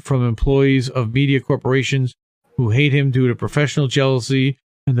him from employees of media corporations who hate him due to professional jealousy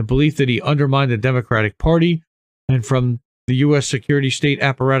and the belief that he undermined the Democratic Party, and from the U.S. security state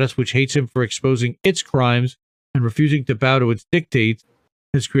apparatus, which hates him for exposing its crimes and refusing to bow to its dictates,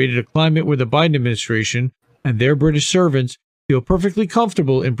 has created a climate where the Biden administration and their British servants feel perfectly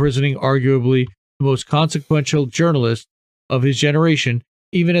comfortable imprisoning arguably the most consequential journalist of his generation,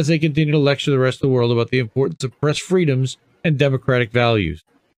 even as they continue to lecture the rest of the world about the importance of press freedoms and democratic values.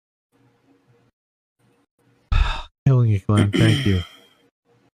 Killing you, Glenn. Thank you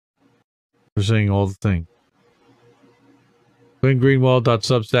for saying all the things.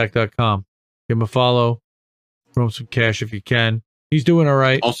 GlennGreenwald.substack.com. Give him a follow. Throw him some cash if you can. He's doing all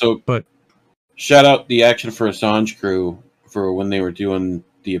right. Also, but shout out the Action for Assange crew for when they were doing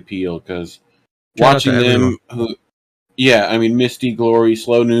the appeal, because watching them, I mean, Misty, Glory,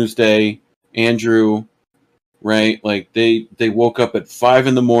 Slow News Day, Andrew, right? Like they woke up at 5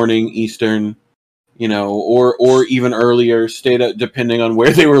 a.m. Eastern, or even earlier, stayed up depending on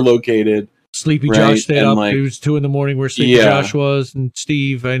where they were located. Sleepy right? Josh stayed up. It was 2 a.m. where Sleepy Josh was, and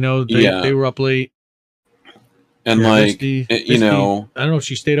Steve. I know they were up late. And Misty, I don't know if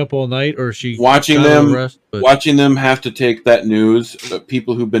she stayed up all night or she watching them have to take that news.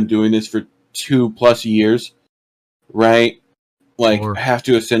 People who've been doing this for 2+ years, right? Like have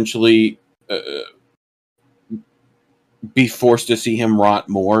to essentially be forced to see him rot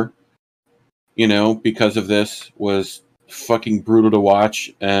more. Because of this was fucking brutal to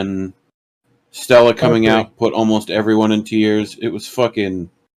watch, and Stella coming out put almost everyone in tears. It was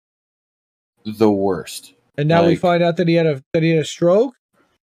fucking the worst. And now we find out that he had a stroke.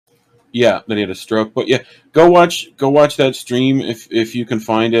 Yeah, that he had a stroke. But go watch that stream if you can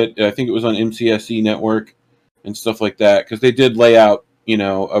find it. I think it was on MCSE Network and stuff like that, because they did lay out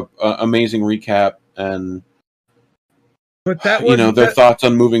a amazing recap and their thoughts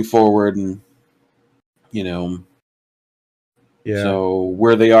on moving forward and so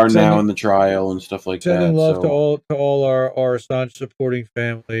where they are now in the trial and stuff like that. Sending love to all our Assange supporting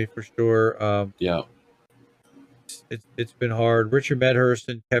family for sure. It's been hard. Richard Medhurst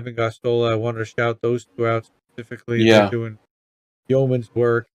and Kevin Gostola, I wanted to shout those two out specifically. Yeah. They're doing yeoman's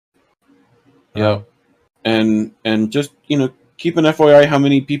work. and just keep an FYI how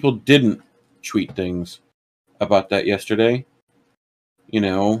many people didn't tweet things about that yesterday.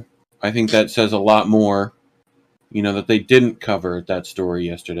 I think that says a lot more. That they didn't cover that story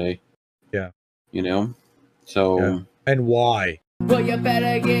yesterday. Yeah. So. Yeah. And why? Well, you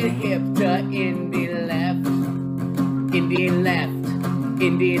better get hip to Indie Left. Indie Left.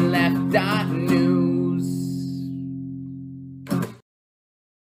 IndieLeft.news.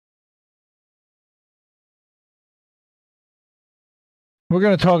 We're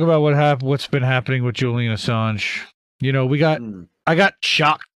going to talk about what's been happening with Julian Assange. I got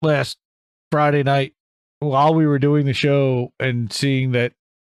shocked last Friday night while we were doing the show and seeing that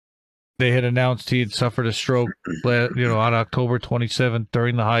they had announced he had suffered a stroke, on October 27th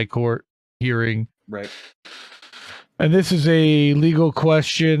during the High Court hearing. Right. And this is a legal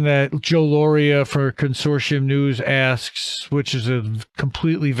question that Joe Loria for Consortium News asks, which is a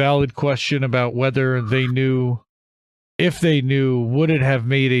completely valid question about whether they knew. If they knew, would it have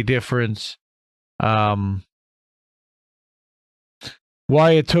made a difference? Why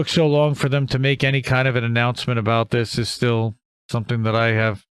it took so long for them to make any kind of an announcement about this is still something that I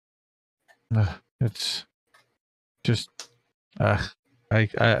have. It's just I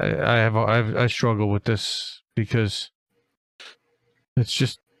struggle with this because it's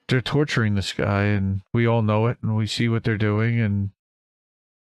just they're torturing this guy and we all know it and we see what they're doing and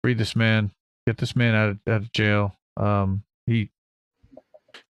free this man, get this man out of jail. He's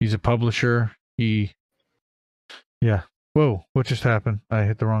a publisher. Whoa, what just happened? I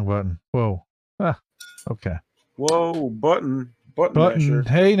hit the wrong button. Whoa. Okay. Whoa, button. Button.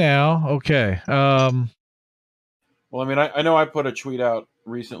 Hey now. Okay. Well, I mean, I know I put a tweet out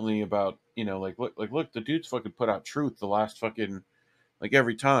recently about, look, the dude's fucking put out truth the last fucking,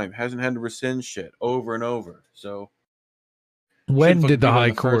 every time. Hasn't had to rescind shit over and over. So. When did the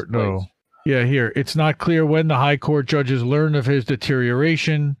High Court know? Yeah, here. It's not clear when the High Court judges learned of his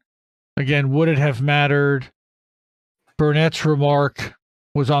deterioration. Again, would it have mattered? Burnett's remark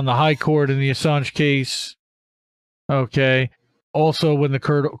was on the High Court in the Assange case. Okay. Also, when the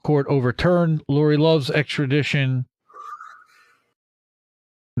court overturned Lori Love's extradition,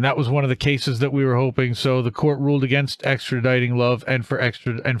 and that was one of the cases that we were hoping. So the court ruled against extraditing Love and for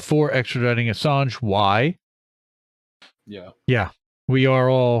extraditing Assange. Why? Yeah. Yeah. We are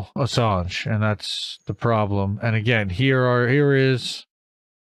all Assange, and that's the problem. And again, here is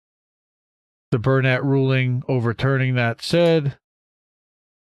the Burnett ruling overturning that said.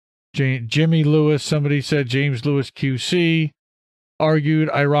 Jimmy Lewis, somebody said James Lewis QC, argued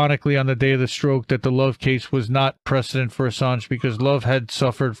ironically on the day of the stroke that the Love case was not precedent for Assange because Love had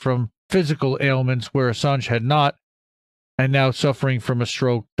suffered from physical ailments where Assange had not, and now suffering from a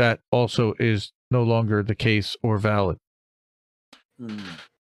stroke that also is no longer the case or valid.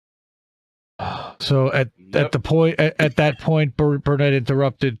 So at that point, Burnett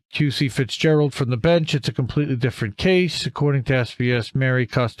interrupted QC Fitzgerald from the bench. It's a completely different case, according to SBS Mary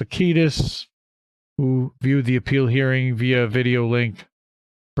Kostakidis, who viewed the appeal hearing via video link.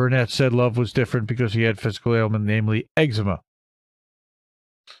 Burnett said Love was different because he had physical ailment, namely eczema.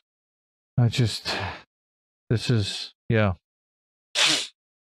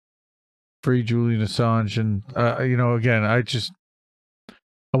 Free Julian Assange, and again,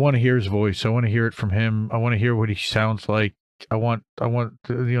 I want to hear his voice. I want to hear it from him. I want to hear what he sounds like. I want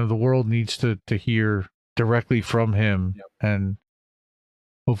the world needs to hear directly from him, and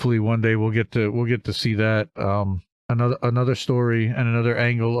hopefully one day we'll get to see that. Another story and another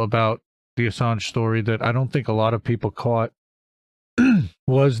angle about the Assange story that I don't think a lot of people caught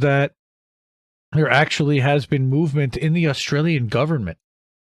was that there actually has been movement in the Australian government.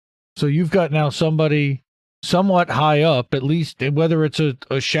 So you've got now somebody somewhat high up, at least, whether it's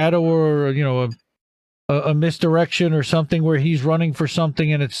a shadow or a misdirection or something where he's running for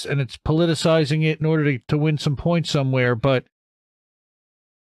something and it's politicizing it in order to win some points somewhere. But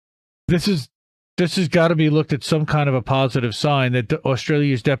this has got to be looked at some kind of a positive sign that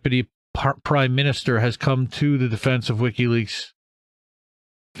Australia's deputy prime minister has come to the defense of WikiLeaks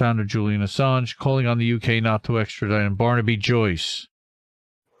founder Julian Assange, calling on the UK not to extradite him. Barnaby Joyce,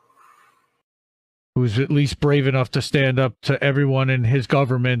 who's at least brave enough to stand up to everyone in his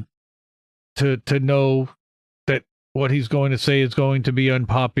government to know that what he's going to say is going to be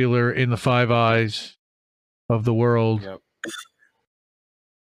unpopular in the Five Eyes of the world. Yep.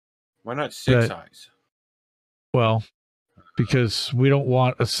 Why not Six Eyes? Well, because we don't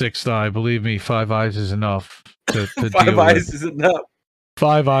want a sixth eye. Believe me, Five Eyes is enough to Five Eyes is enough.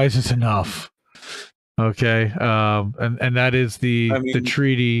 Five Eyes is enough. Okay, and that is the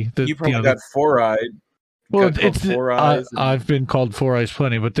treaty. You probably got four-eyed Well, got called it's Four Eyes. I've been called Four Eyes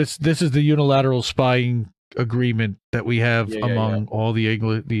plenty, but this is the unilateral spying agreement that we have among all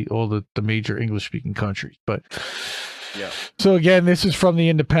the major English speaking countries. But so again, this is from the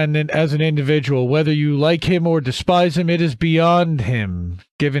Independent. As an individual, whether you like him or despise him, it is beyond him,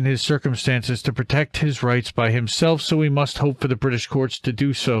 given his circumstances, to protect his rights by himself. So we must hope for the British courts to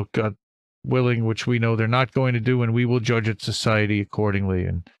do so, God willing, which we know they're not going to do, and we will judge its society accordingly.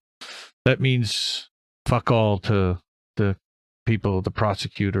 And that means fuck all to the people, the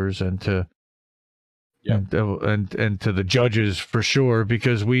prosecutors, and to and to the judges for sure,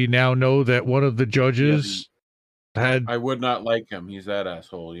 because we now know that one of the judges had. I would not like him. He's that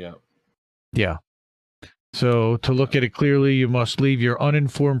asshole. Yeah. Yeah. So to look at it clearly, you must leave your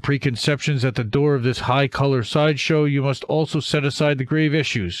uninformed preconceptions at the door of this high color sideshow. You must also set aside the grave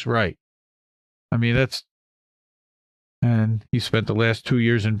issues. Right. I mean, that's. And he spent the last 2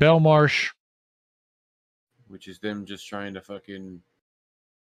 years in Belmarsh. Which is them just trying to fucking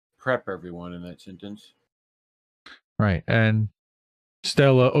prep everyone in that sentence. Right. And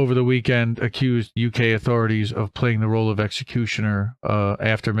Stella, over the weekend, accused UK authorities of playing the role of executioner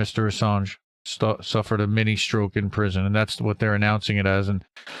after Mr. Assange suffered a mini stroke in prison. And that's what they're announcing it as. And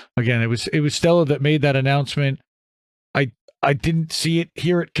again, it was Stella that made that announcement. I didn't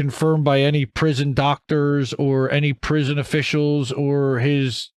hear it confirmed by any prison doctors or any prison officials or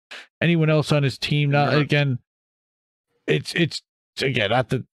anyone else on his team. Not again. It's again, not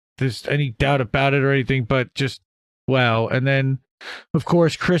that there's any doubt about it or anything, but just wow. And then, of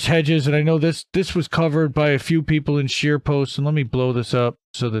course, Chris Hedges, and I know this was covered by a few people in SheerPost, and let me blow this up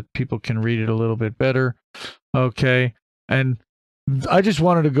so that people can read it a little bit better. Okay, and I just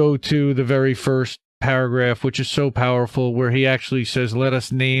wanted to go to the very first paragraph, which is so powerful, where he actually says, "Let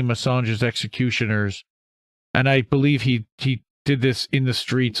us name Assange's executioners," and I believe he did this in the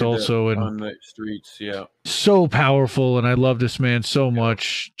streets also, and on the streets, yeah. So powerful, and I love this man so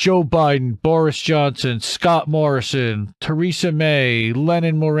much. Joe Biden, Boris Johnson, Scott Morrison, Theresa May,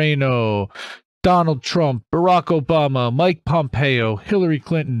 Lenin Moreno, Donald Trump, Barack Obama, Mike Pompeo, Hillary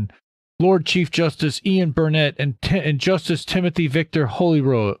Clinton, Lord Chief Justice Ian Burnett, and Justice Timothy Victor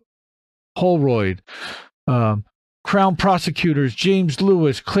Holroyd. Crown prosecutors James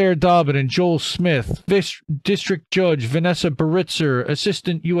Lewis, Claire Dobbin, and Joel Smith, District Judge Vanessa Baritzer,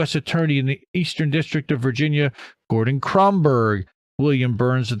 Assistant U.S. Attorney in the Eastern District of Virginia Gordon Kromberg, William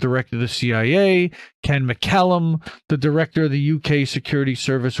Burns, the Director of the CIA, Ken McCallum, the Director of the UK Security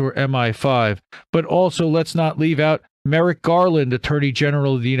Service, or MI5. But also, let's not leave out Merrick Garland, Attorney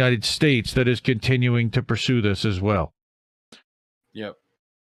General of the United States, that is continuing to pursue this as well. Yep.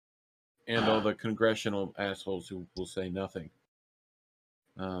 And all the congressional assholes who will say nothing.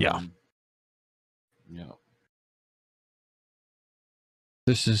 Yeah.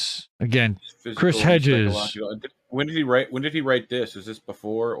 This is, again, Chris Hedges. When did he write this? Is this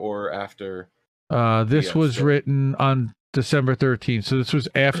before or after? This was written on December 13th. So this was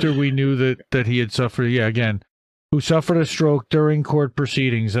after we knew that he had suffered. Yeah, again, who suffered a stroke during court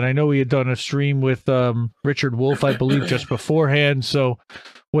proceedings. And I know he had done a stream with Richard Wolff, I believe, just beforehand. So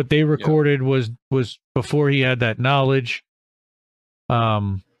what they recorded was before he had that knowledge.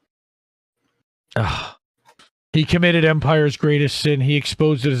 He committed Empire's greatest sin. He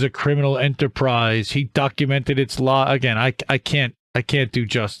exposed it as a criminal enterprise. He documented its law. Again, I can't do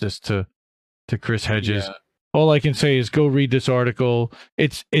justice to Chris Hedges. Yeah. All I can say is go read this article.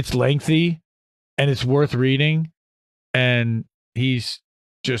 It's lengthy and it's worth reading. And he's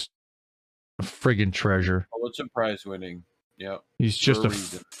just a friggin' treasure. Pulitzer Prize winning. Yeah. He's just a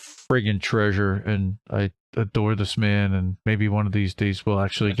friggin' treasure, and I adore this man, and maybe one of these days we'll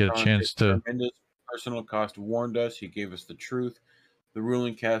actually get a chance to. Tremendous personal cost warned us. He gave us the truth. The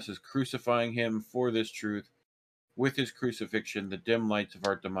ruling caste is crucifying him for this truth. With his crucifixion, the dim lights of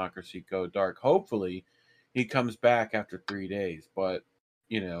our democracy go dark. Hopefully, he comes back after 3 days, but,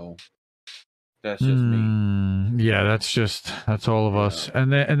 that's just me. Yeah, that's all of us.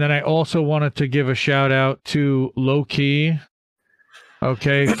 And then I also wanted to give a shout out to Low Key,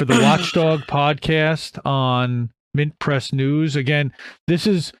 okay, for the Watchdog podcast on Mint Press News. Again, this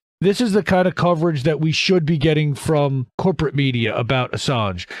is the kind of coverage that we should be getting from corporate media about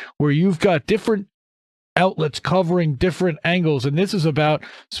Assange, where you've got different outlets covering different angles, and this is about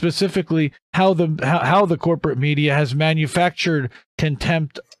specifically how the corporate media has manufactured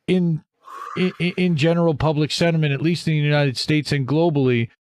contempt in general public sentiment, at least in the United States and globally.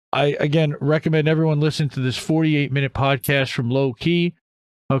 I, again, recommend everyone listen to this 48-minute podcast from Low Key,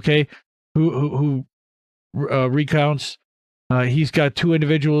 okay, who recounts. He's got two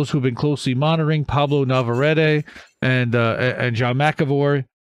individuals who've been closely monitoring, Pablo Navarrete and John McAvoy.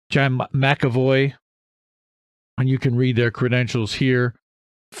 and you can read their credentials here.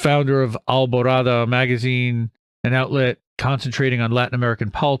 Founder of Alborada magazine, an outlet concentrating on Latin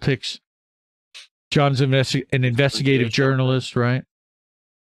American politics. John's an investigative journalist, right?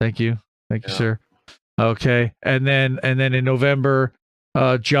 Thank you, sir. Okay, and then in November,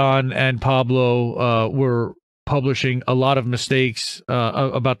 John and Pablo were publishing a lot of mistakes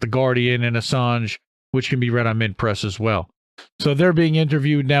about the Guardian and Assange, which can be read on Mint Press as well. So they're being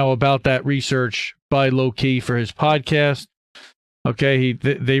interviewed now about that research by Low Key for his podcast. Okay,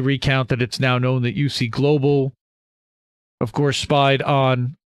 they recount that it's now known that UC Global, of course, spied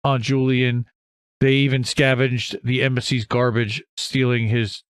on Julian. They even scavenged the embassy's garbage, stealing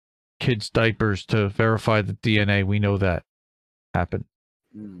his kids' diapers to verify the DNA. We know that happened.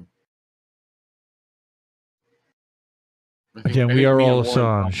 Again, we are all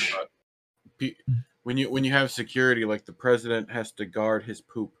Assange. When you have security, like the president has to guard his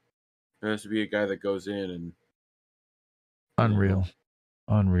poop. There has to be a guy that goes in and. Unreal.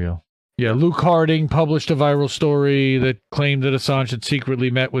 Yeah, Luke Harding published a viral story that claimed that Assange had secretly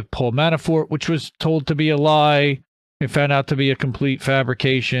met with Paul Manafort, which was told to be a lie. It found out to be a complete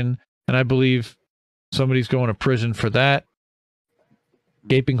fabrication, and I believe somebody's going to prison for that.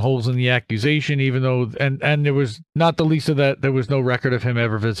 Gaping holes in the accusation, even though, and there was not the least of that, there was no record of him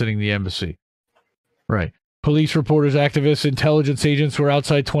ever visiting the embassy. Right. Police reporters, activists, intelligence agents were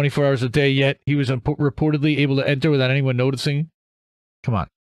outside 24 hours a day, yet he was reportedly able to enter without anyone noticing. Come on.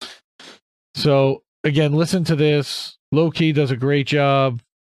 So, again, listen to this. Low Key does a great job.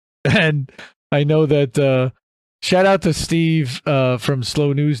 And I know that, shout out to Steve from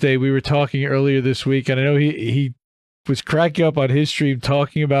Slow News Day. We were talking earlier this week, and I know he was cracking up on his stream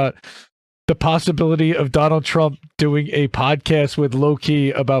talking about the possibility of Donald Trump doing a podcast with Low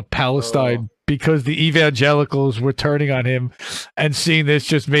Key about Palestine. Because the evangelicals were turning on him, and seeing this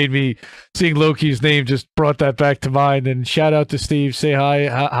just made me, seeing Loki's name just brought that back to mind. And shout out to Steve. Say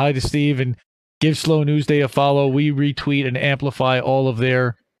hi to Steve, and give Slow News Day a follow. We retweet and amplify all of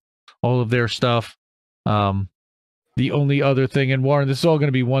their stuff. The only other thing, and Warren, this is all going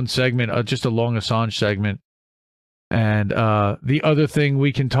to be one segment, just a long Assange segment. And the other thing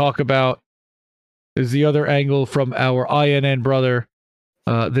we can talk about is the other angle from our INN brother,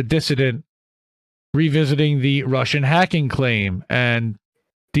 the dissident, revisiting the Russian hacking claim and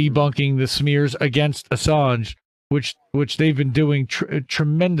debunking the smears against Assange, which they've been doing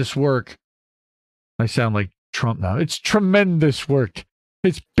tremendous work. I sound like Trump now. It's tremendous work.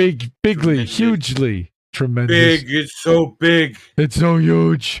 It's bigly, hugely tremendous. Big. It's so big. It's so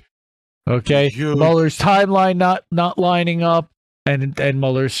huge. Okay, huge. Mueller's timeline not lining up, and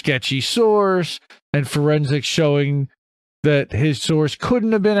Mueller's sketchy source, and forensics showing that his source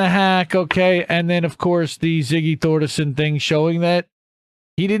couldn't have been a hack, okay? And then, of course, the Ziggy Thordarson thing showing that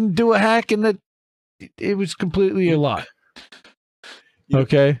he didn't do a hack and that it was completely a lie.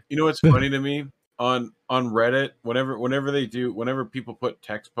 Okay? You know what's funny to me? On Reddit, whenever people put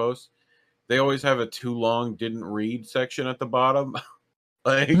text posts, they always have a too long didn't read section at the bottom.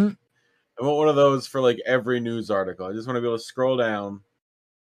 I want one of those for, like, every news article. I just want to be able to scroll down.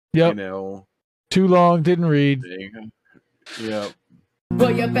 Yep. Too long, didn't read. There you go. Yeah.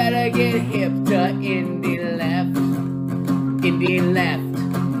 But you better get hip to Indie Left. Indie Left.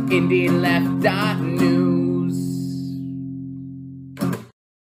 IndieLeft.news.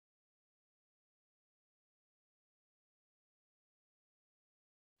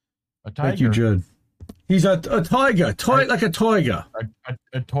 A tiger. Thank you, Judd. He's a tiger. Toy like a tiger.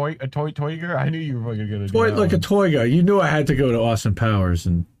 A toy tiger? I knew you were fucking gonna do Toy that like a tiger. You knew I had to go to Austin Powers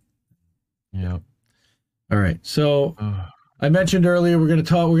and. Yeah. All right. So I mentioned earlier we're going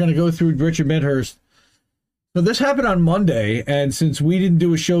to go through Richard Medhurst. So this happened on Monday, and since we didn't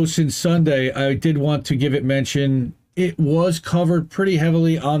do a show since Sunday, I did want to give it mention. It was covered pretty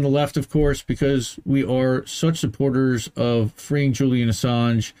heavily on the left, of course, because we are such supporters of freeing Julian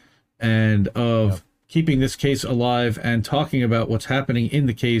Assange and of keeping this case alive and talking about what's happening in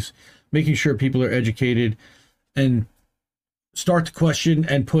the case, making sure people are educated and start to question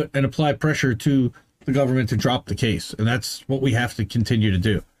and apply pressure to the government to drop the case. And that's what we have to continue to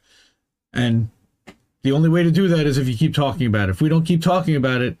do. And the only way to do that is if you keep talking about it. If we don't keep talking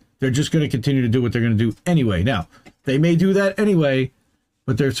about it, they're just going to continue to do what they're going to do anyway. Now, they may do that anyway,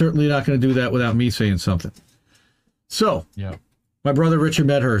 but they're certainly not going to do that without me saying something. So, my brother Richard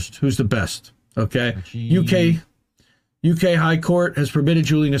Medhurst, who's the best, okay? UK High Court has permitted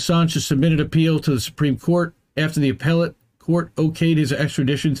Julian Assange to submit an appeal to the Supreme Court after the appellate court okayed his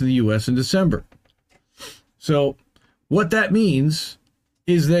extradition to the U.S. in December. So what that means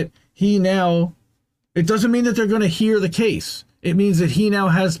is that he now, it doesn't mean that they're going to hear the case. It means that he now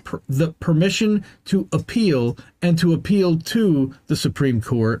has the permission to appeal and to appeal to the Supreme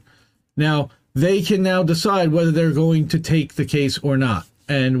Court. Now, they can now decide whether they're going to take the case or not.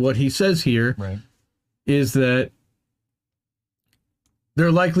 And what he says here is that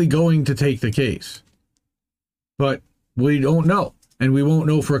they're likely going to take the case. But we don't know, and we won't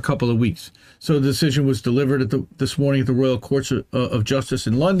know for a couple of weeks. So the decision was delivered this morning at the Royal Courts of Justice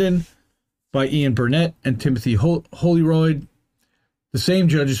in London by Ian Burnett and Timothy Holyroyd, the same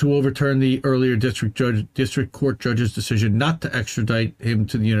judges who overturned the earlier district court judge's decision not to extradite him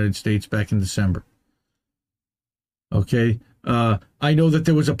to the United States back in December. Okay. I know that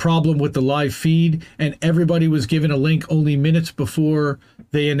there was a problem with the live feed, and everybody was given a link only minutes before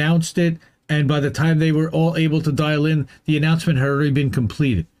they announced it. And by the time they were all able to dial in, the announcement had already been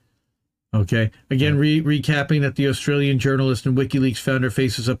completed. Okay. Again, recapping that the Australian journalist and WikiLeaks founder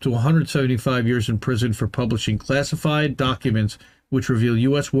faces up to 175 years in prison for publishing classified documents which reveal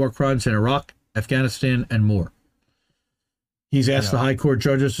U.S. war crimes in Iraq, Afghanistan, and more. He's asked the High Court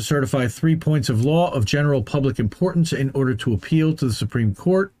judges to certify 3 points of law of general public importance in order to appeal to the Supreme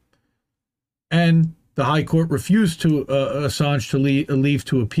Court. And the High Court refused to Assange to leave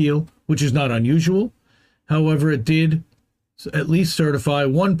to appeal, which is not unusual. However, it did at least certify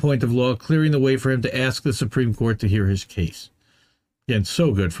 1 point of law, clearing the way for him to ask the Supreme Court to hear his case. Again,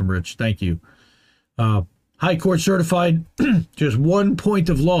 so good from Rich. Thank you. High Court certified just 1 point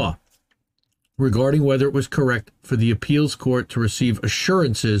of law regarding whether it was correct for the appeals court to receive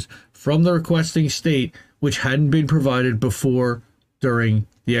assurances from the requesting state which hadn't been provided before during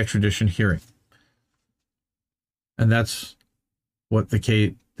the extradition hearing. And that's what the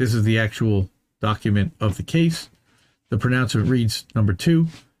case, this is the actual document of the case. The pronouncement reads, number 2,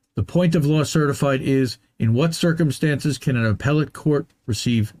 the point of law certified is, in what circumstances can an appellate court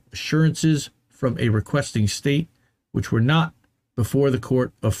receive assurances from a requesting state which were not before the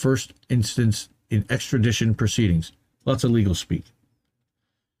court of first instance in extradition proceedings? Lots of legal speak.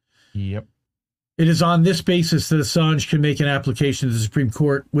 Yep. It is on this basis that Assange can make an application to the Supreme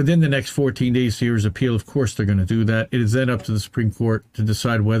Court within the next 14 days to hear his appeal. Of course, they're going to do that. It is then up to the Supreme Court to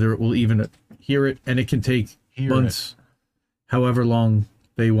decide whether it will even hear it, and it can take months, however long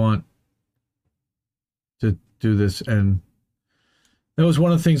they want to do this. And that was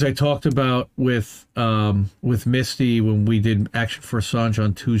one of the things I talked about with Misty when we did Action for Assange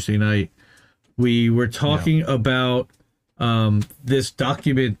on Tuesday night. We were talking about this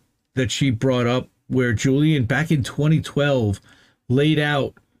document that she brought up where Julian, back in 2012, laid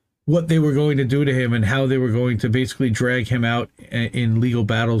out what they were going to do to him and how they were going to basically drag him out in legal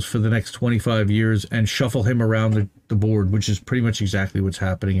battles for the next 25 years and shuffle him around the board, which is pretty much exactly what's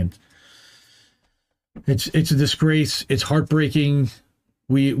happening. And it's a disgrace. It's heartbreaking.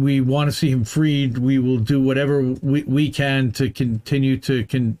 We want to see him freed. We will do whatever we can to continue to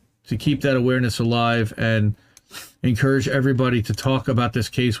keep that awareness alive and encourage everybody to talk about this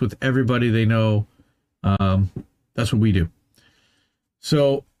case with everybody they know. That's what we do.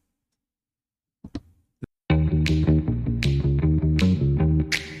 So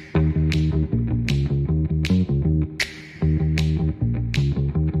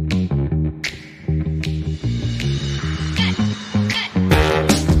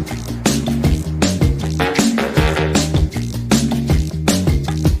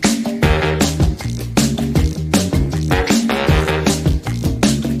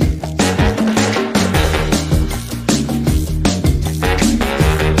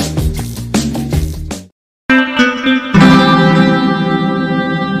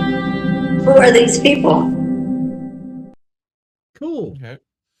these people. Cool. Okay.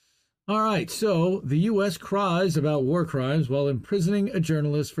 All right. So the U.S. cries about war crimes while imprisoning a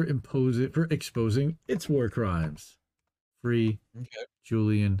journalist for exposing its war crimes. Free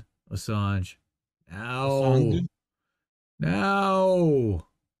Julian Assange. Now.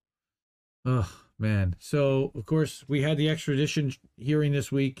 Oh, man. So, of course, we had the extradition hearing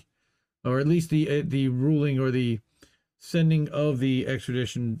this week, or at least the ruling or the sending of the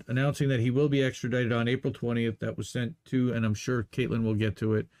extradition, announcing that he will be extradited on April 20th. That was sent to, and I'm sure Caitlin will get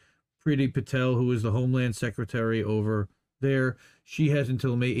to it, Priti Patel, who is the Homeland Secretary over there. She has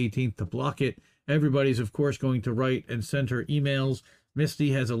until May 18th to block it. Everybody's, of course, going to write and send her emails.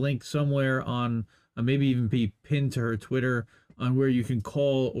 Misty has a link somewhere on, maybe even be pinned to her Twitter, on where you can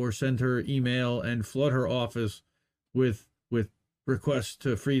call or send her email and flood her office with requests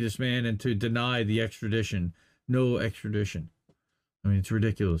to free this man and to deny the extradition. No extradition. I mean, it's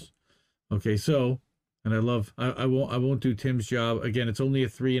ridiculous. Okay, so, and I won't do Tim's job. Again, it's only a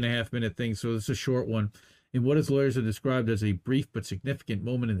 3.5 minute thing, so it's a short one. In what his lawyers have described as a brief but significant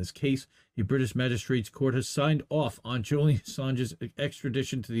moment in this case, a British magistrate's court has signed off on Julian Assange's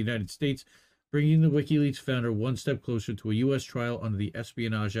extradition to the United States, bringing the WikiLeaks founder one step closer to a U.S. trial under the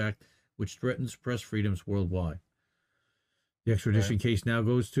Espionage Act, which threatens press freedoms worldwide. The extradition case now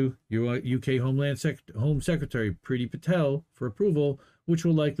goes to UK Home Secretary Priti Patel for approval, which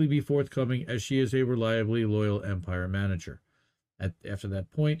will likely be forthcoming as she is a reliably loyal Empire manager. After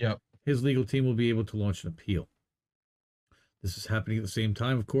that point, his legal team will be able to launch an appeal. This is happening at the same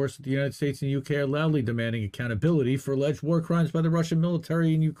time, of course, that the United States and UK are loudly demanding accountability for alleged war crimes by the Russian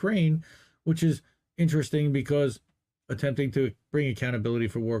military in Ukraine, which is interesting because attempting to bring accountability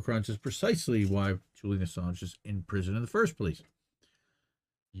for war crimes is precisely why Julian Assange is in prison in the first place.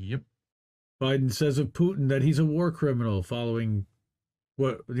 Yep. Biden says of Putin that he's a war criminal following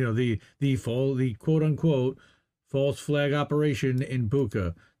what, the quote unquote false flag operation in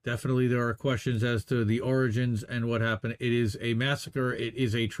Bucha. Definitely there are questions as to the origins and what happened. It is a massacre. It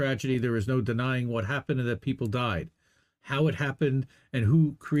is a tragedy. There is no denying what happened and that people died. How it happened and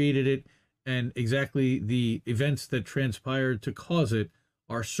who created it and exactly the events that transpired to cause it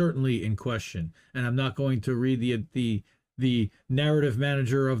are certainly in question. And I'm not going to read the narrative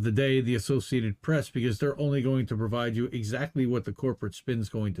manager of the day, the Associated Press, because they're only going to provide you exactly what the corporate spin is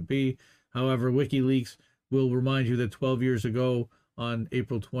going to be. However, WikiLeaks will remind you that 12 years ago, on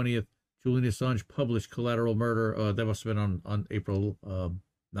April 20th, Julian Assange published Collateral Murder. That must have been on April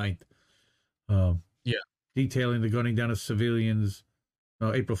 9th. Detailing the gunning down of civilians.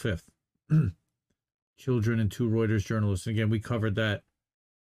 April 5th. Children and 2 Reuters journalists. And again, we covered that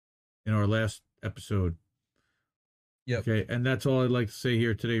in our last episode. Okay, and that's all I'd like to say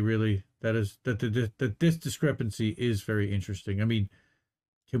here today, really. That is that this discrepancy is very interesting. I mean,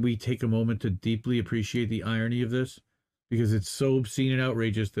 can we take a moment to deeply appreciate the irony of this? Because it's so obscene and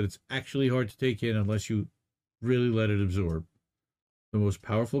outrageous that it's actually hard to take in unless you really let it absorb. The most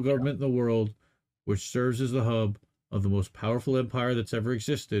powerful government in the world, which serves as the hub of the most powerful empire that's ever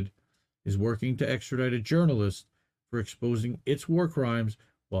existed, is working to extradite a journalist for exposing its war crimes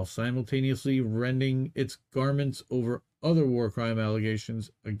while simultaneously rending its garments over other war crime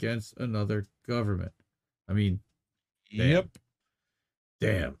allegations against another government. I mean, damn.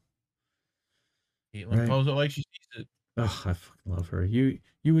 Caitlin calls it like she sees it. Oh, I fucking love her. You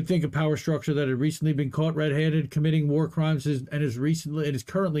would think a power structure that had recently been caught red-handed committing war crimes and is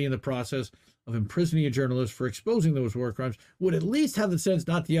currently in the process of imprisoning a journalist for exposing those war crimes would at least have the sense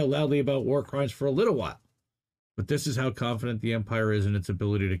not to yell loudly about war crimes for a little while. But this is how confident the empire is in its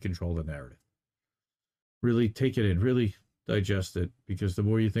ability to control the narrative. Really take it in, really digest it, because the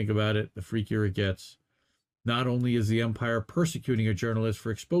more you think about it, the freakier it gets. Not only is the empire persecuting a journalist for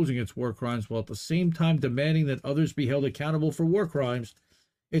exposing its war crimes while at the same time demanding that others be held accountable for war crimes,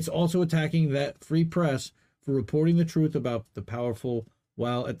 it's also attacking that free press for reporting the truth about the powerful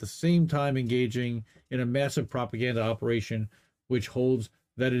while at the same time engaging in a massive propaganda operation which holds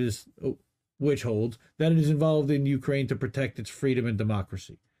that it is involved in Ukraine to protect its freedom and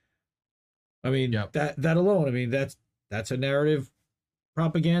democracy. I mean, that alone, I mean, that's a narrative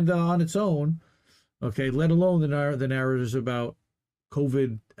propaganda on its own. Okay, let alone the narratives about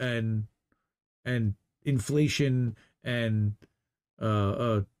COVID and inflation and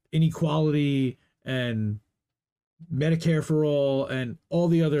inequality and Medicare for all and all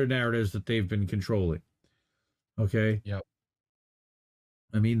the other narratives that they've been controlling. Okay? Yep.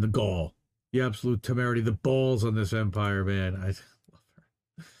 I mean, the gall, the absolute temerity, the balls on this empire, man. I love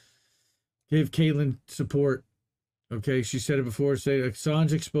her. Give Caitlin support. Okay, she said it before. Say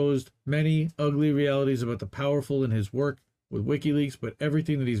Assange exposed many ugly realities about the powerful in his work with WikiLeaks, but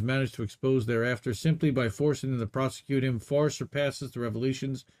everything that he's managed to expose thereafter simply by forcing them to prosecute him far surpasses the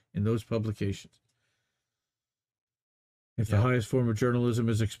revelations in those publications. If the highest form of journalism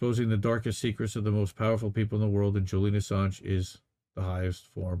is exposing the darkest secrets of the most powerful people in the world, then Julian Assange is the highest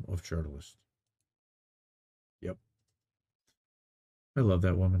form of journalist. Yep. I love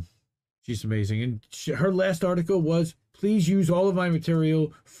that woman. She's amazing. And her last article was, please use all of my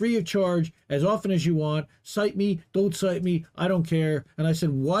material free of charge as often as you want. Cite me, don't cite me, I don't care. And I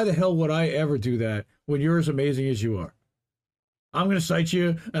said, why the hell would I ever do that when you're as amazing as you are? I'm going to cite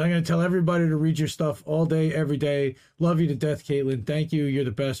you, and I'm going to tell everybody to read your stuff all day, every day. Love you to death, Caitlin. Thank you. You're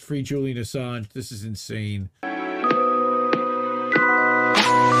the best. Free Julian Assange. This is insane.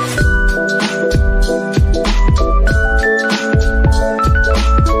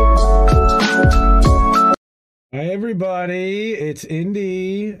 Hi, everybody. It's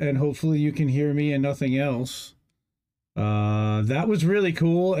Indy, and hopefully you can hear me and nothing else. That was really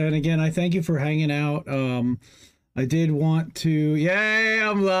cool. And again, I thank you for hanging out. I did want to. Yay,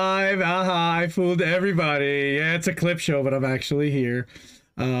 I'm live. Aha, I fooled everybody. Yeah, it's a clip show, but I'm actually here.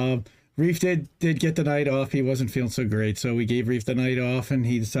 Reef did get the night off. He wasn't feeling so great, so we gave Reef the night off, and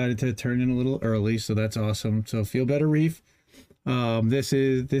he decided to turn in a little early, so that's awesome. So feel better, Reef. This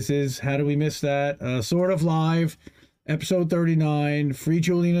is How Do We Miss That? Sort of live, episode 39. Free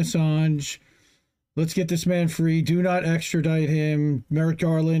Julian Assange. Let's get this man free. Do not extradite him. Merrick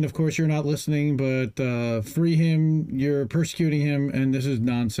Garland, of course, you're not listening, but free him. You're persecuting him, and this is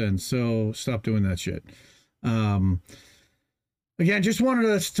nonsense. So stop doing that shit. Again, just wanted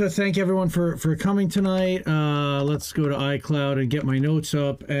us to thank everyone for coming tonight. Let's go to iCloud and get my notes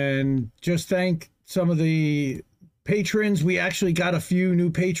up, and just thank some of the patrons. We actually got a few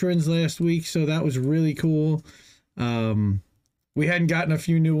new patrons last week, so that was really cool. We hadn't gotten a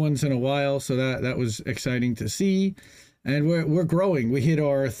few new ones in a while, so that was exciting to see. And we're growing. We hit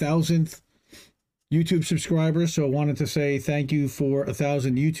our 1,000th YouTube subscribers, so I wanted to say thank you for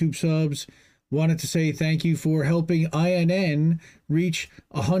 1,000 YouTube subs. Wanted to say thank you for helping INN reach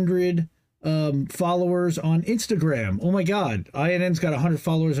 100 followers on Instagram. Oh my God, INN's got 100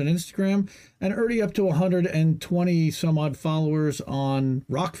 followers on Instagram and already up to 120 some odd followers on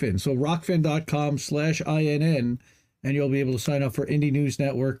Rockfin. So rockfin.com/INN. And you'll be able to sign up for Indie News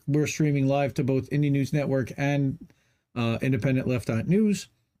Network. We're streaming live to both Indie News Network and Independent Left News.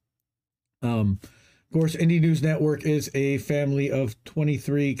 Of course, Indie News Network is a family of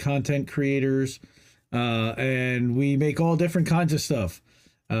 23 content creators, and we make all different kinds of stuff.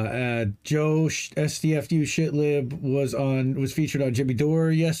 Joe SDFU Shitlib was featured on Jimmy Dore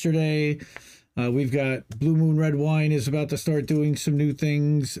yesterday. We've got Blue Moon Red Wine is about to start doing some new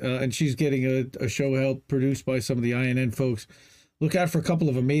things, and she's getting a show help produced by some of the INN folks. Look out for a couple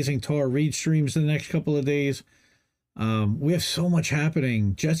of amazing Tara Reid streams in the next couple of days. We have so much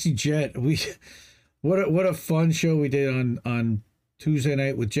happening. Jesse Jet, what a fun show we did on Tuesday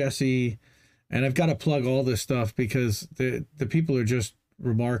night with Jesse, and I've got to plug all this stuff because the people are just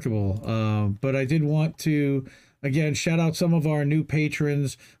remarkable. But I did want to, again, shout out some of our new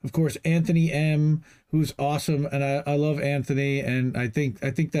patrons. Of course, Anthony M, who's awesome, and I love Anthony, and I think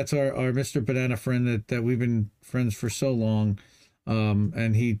that's our Mr. Banana friend that we've been friends for so long,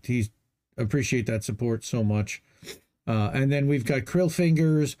 and he appreciate that support so much. And then we've got Krill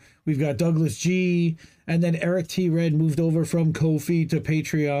Fingers, we've got Douglas G, and then Eric T. Red moved over from Ko-fi to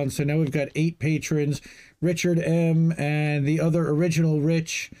Patreon, so now we've got 8 patrons. Richard M. and the other original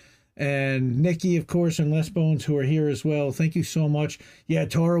Rich, and Nikki, of course, and Les Bones, who are here as well. Thank you so much. Yeah,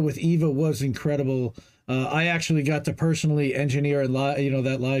 Tara with Eva was incredible. I actually got to personally engineer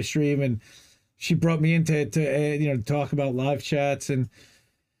that live stream, and she brought me in to talk about live chats, and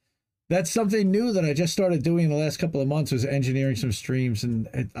that's something new that I just started doing in the last couple of months, was engineering some streams, and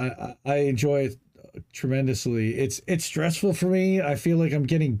I enjoy it tremendously. It's stressful for me. I feel like I'm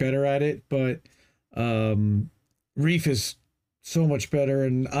getting better at it, but Reef is so much better,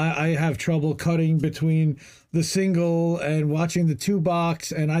 and I have trouble cutting between the single and watching the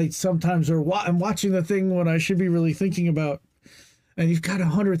 2-box, and I sometimes I'm watching the thing when I should be really thinking about, and you've got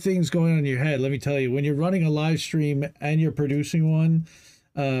 100 things going on in your head. Let me tell you, when you're running a live stream and you're producing one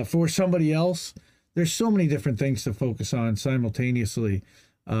for somebody else, there's so many different things to focus on simultaneously.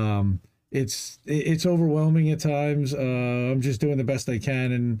 It's overwhelming at times. I'm just doing the best I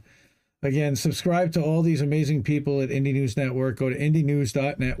can, and again, subscribe to all these amazing people at Indie News Network. Go to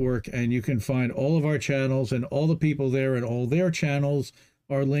indienews.network, and you can find all of our channels, and all the people there and all their channels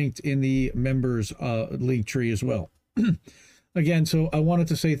are linked in the members link tree as well. Again, so I wanted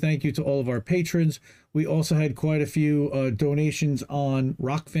to say thank you to all of our patrons. We also had quite a few donations on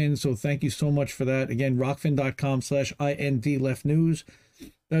Rockfin, so thank you so much for that. Again, rockfin.com/INDLeftNews.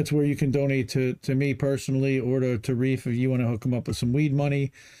 That's where you can donate to me personally, or to Reef if you want to hook him up with some weed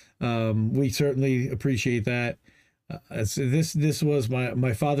money. We certainly appreciate that. So this was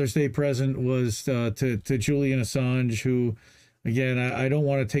my Father's Day present, was to Julian Assange, who, again, I don't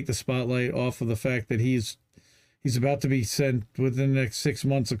want to take the spotlight off of the fact that he's about to be sent within the next 6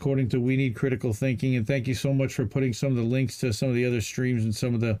 months, according to We Need Critical Thinking. And thank you so much for putting some of the links to some of the other streams and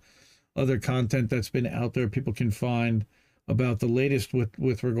some of the other content that's been out there people can find about the latest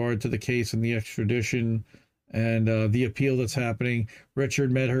with regard to the case and the extradition and the appeal that's happening.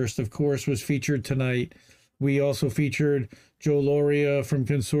 Richard Medhurst, of course, was featured tonight. We also featured Joe Loria from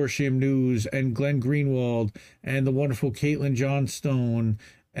Consortium News, and Glenn Greenwald, and the wonderful Caitlin Johnstone,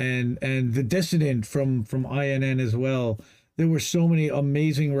 and the Dissident from INN as well. There were so many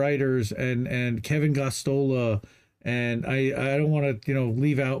amazing writers, and Kevin Gostola, and I don't want to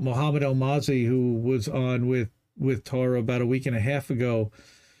leave out Mohammed El-Mazi, who was on with Tara about a week and a half ago.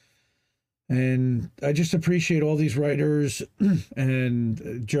 And I just appreciate all these writers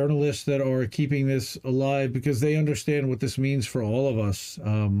and journalists that are keeping this alive because they understand what this means for all of us.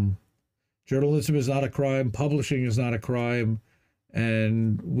 Journalism is not a crime. Publishing is not a crime.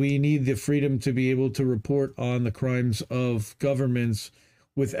 And we need the freedom to be able to report on the crimes of governments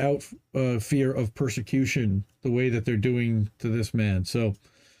without fear of persecution, the way that they're doing to this man. So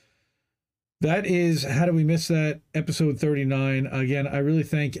that is How Do We Miss That, episode 39. Again, I really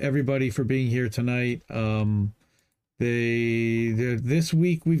thank everybody for being here tonight. This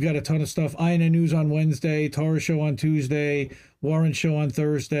week, we've got a ton of stuff. INN News on Wednesday, Tara Show on Tuesday, Warren Show on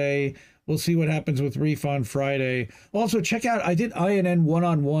Thursday. We'll see what happens with Reef on Friday. Also, check out, I did INN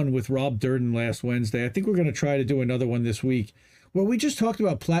one-on-one with Rob Durden last Wednesday. I think we're going to try to do another one this week, where we just talked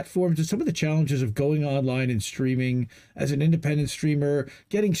about platforms and some of the challenges of going online and streaming as an independent streamer,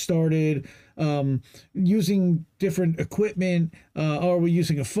 getting started, using different equipment. Are we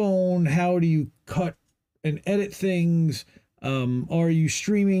using a phone? How do you cut and edit things? Are you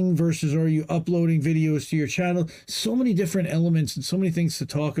streaming versus are you uploading videos to your channel? So many different elements and so many things to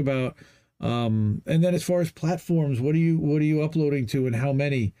talk about. And then as far as platforms, what are you uploading to and how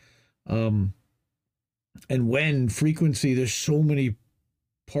many? And when, frequency, there's so many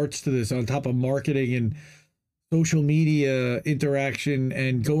parts to this on top of marketing and social media interaction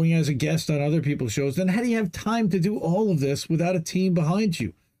and going as a guest on other people's shows. Then how do you have time to do all of this without a team behind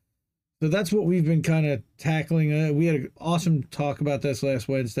you? So that's what we've been kind of tackling. We had an awesome talk about this last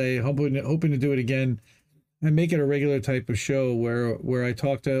Wednesday, hoping to do it again and make it a regular type of show where I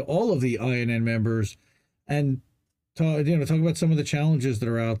talk to all of the INN members and talk about some of the challenges that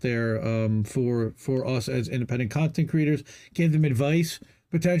are out there for us as independent content creators, give them advice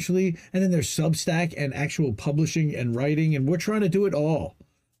potentially, and then there's Substack and actual publishing and writing, and we're trying to do it all.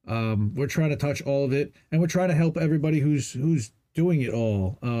 We're trying to touch all of it, and we're trying to help everybody who's doing it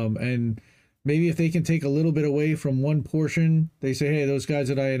all. And maybe if they can take a little bit away from one portion, they say, hey, those guys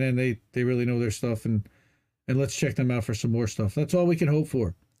at INN, they really know their stuff, and let's check them out for some more stuff. That's all we can hope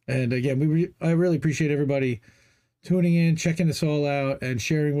for. And again, I really appreciate everybody tuning in, checking this all out, and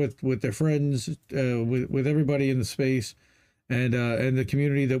sharing with their friends, with everybody in the space, and the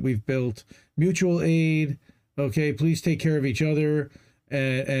community that we've built. Mutual aid. Okay, please take care of each other,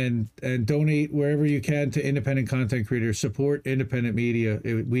 and donate wherever you can to independent content creators. Support independent media.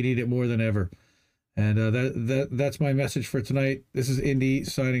 We need it more than ever. And that's my message for tonight. This is Indy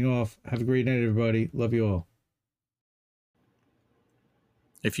signing off. Have a great night, everybody. Love you all.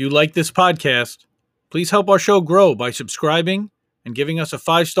 If you like this podcast, please help our show grow by subscribing and giving us a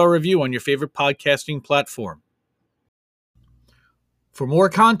 5-star review on your favorite podcasting platform. For more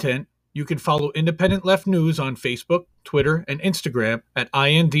content, you can follow Independent Left News on Facebook, Twitter, and Instagram at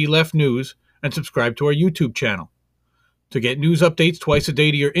IND Left News, and subscribe to our YouTube channel. To get news updates twice a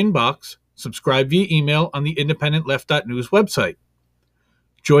day to your inbox, subscribe via email on the IndependentLeft.News website.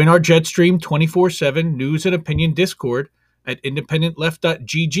 Join our Jetstream 24/7 news and opinion Discord at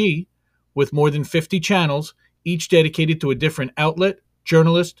IndependentLeft.GG with more than 50 channels, each dedicated to a different outlet,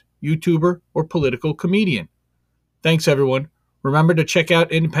 journalist, YouTuber, or political comedian. Thanks, everyone. Remember to check out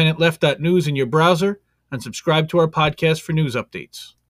IndependentLeft.News in your browser and subscribe to our podcast for news updates.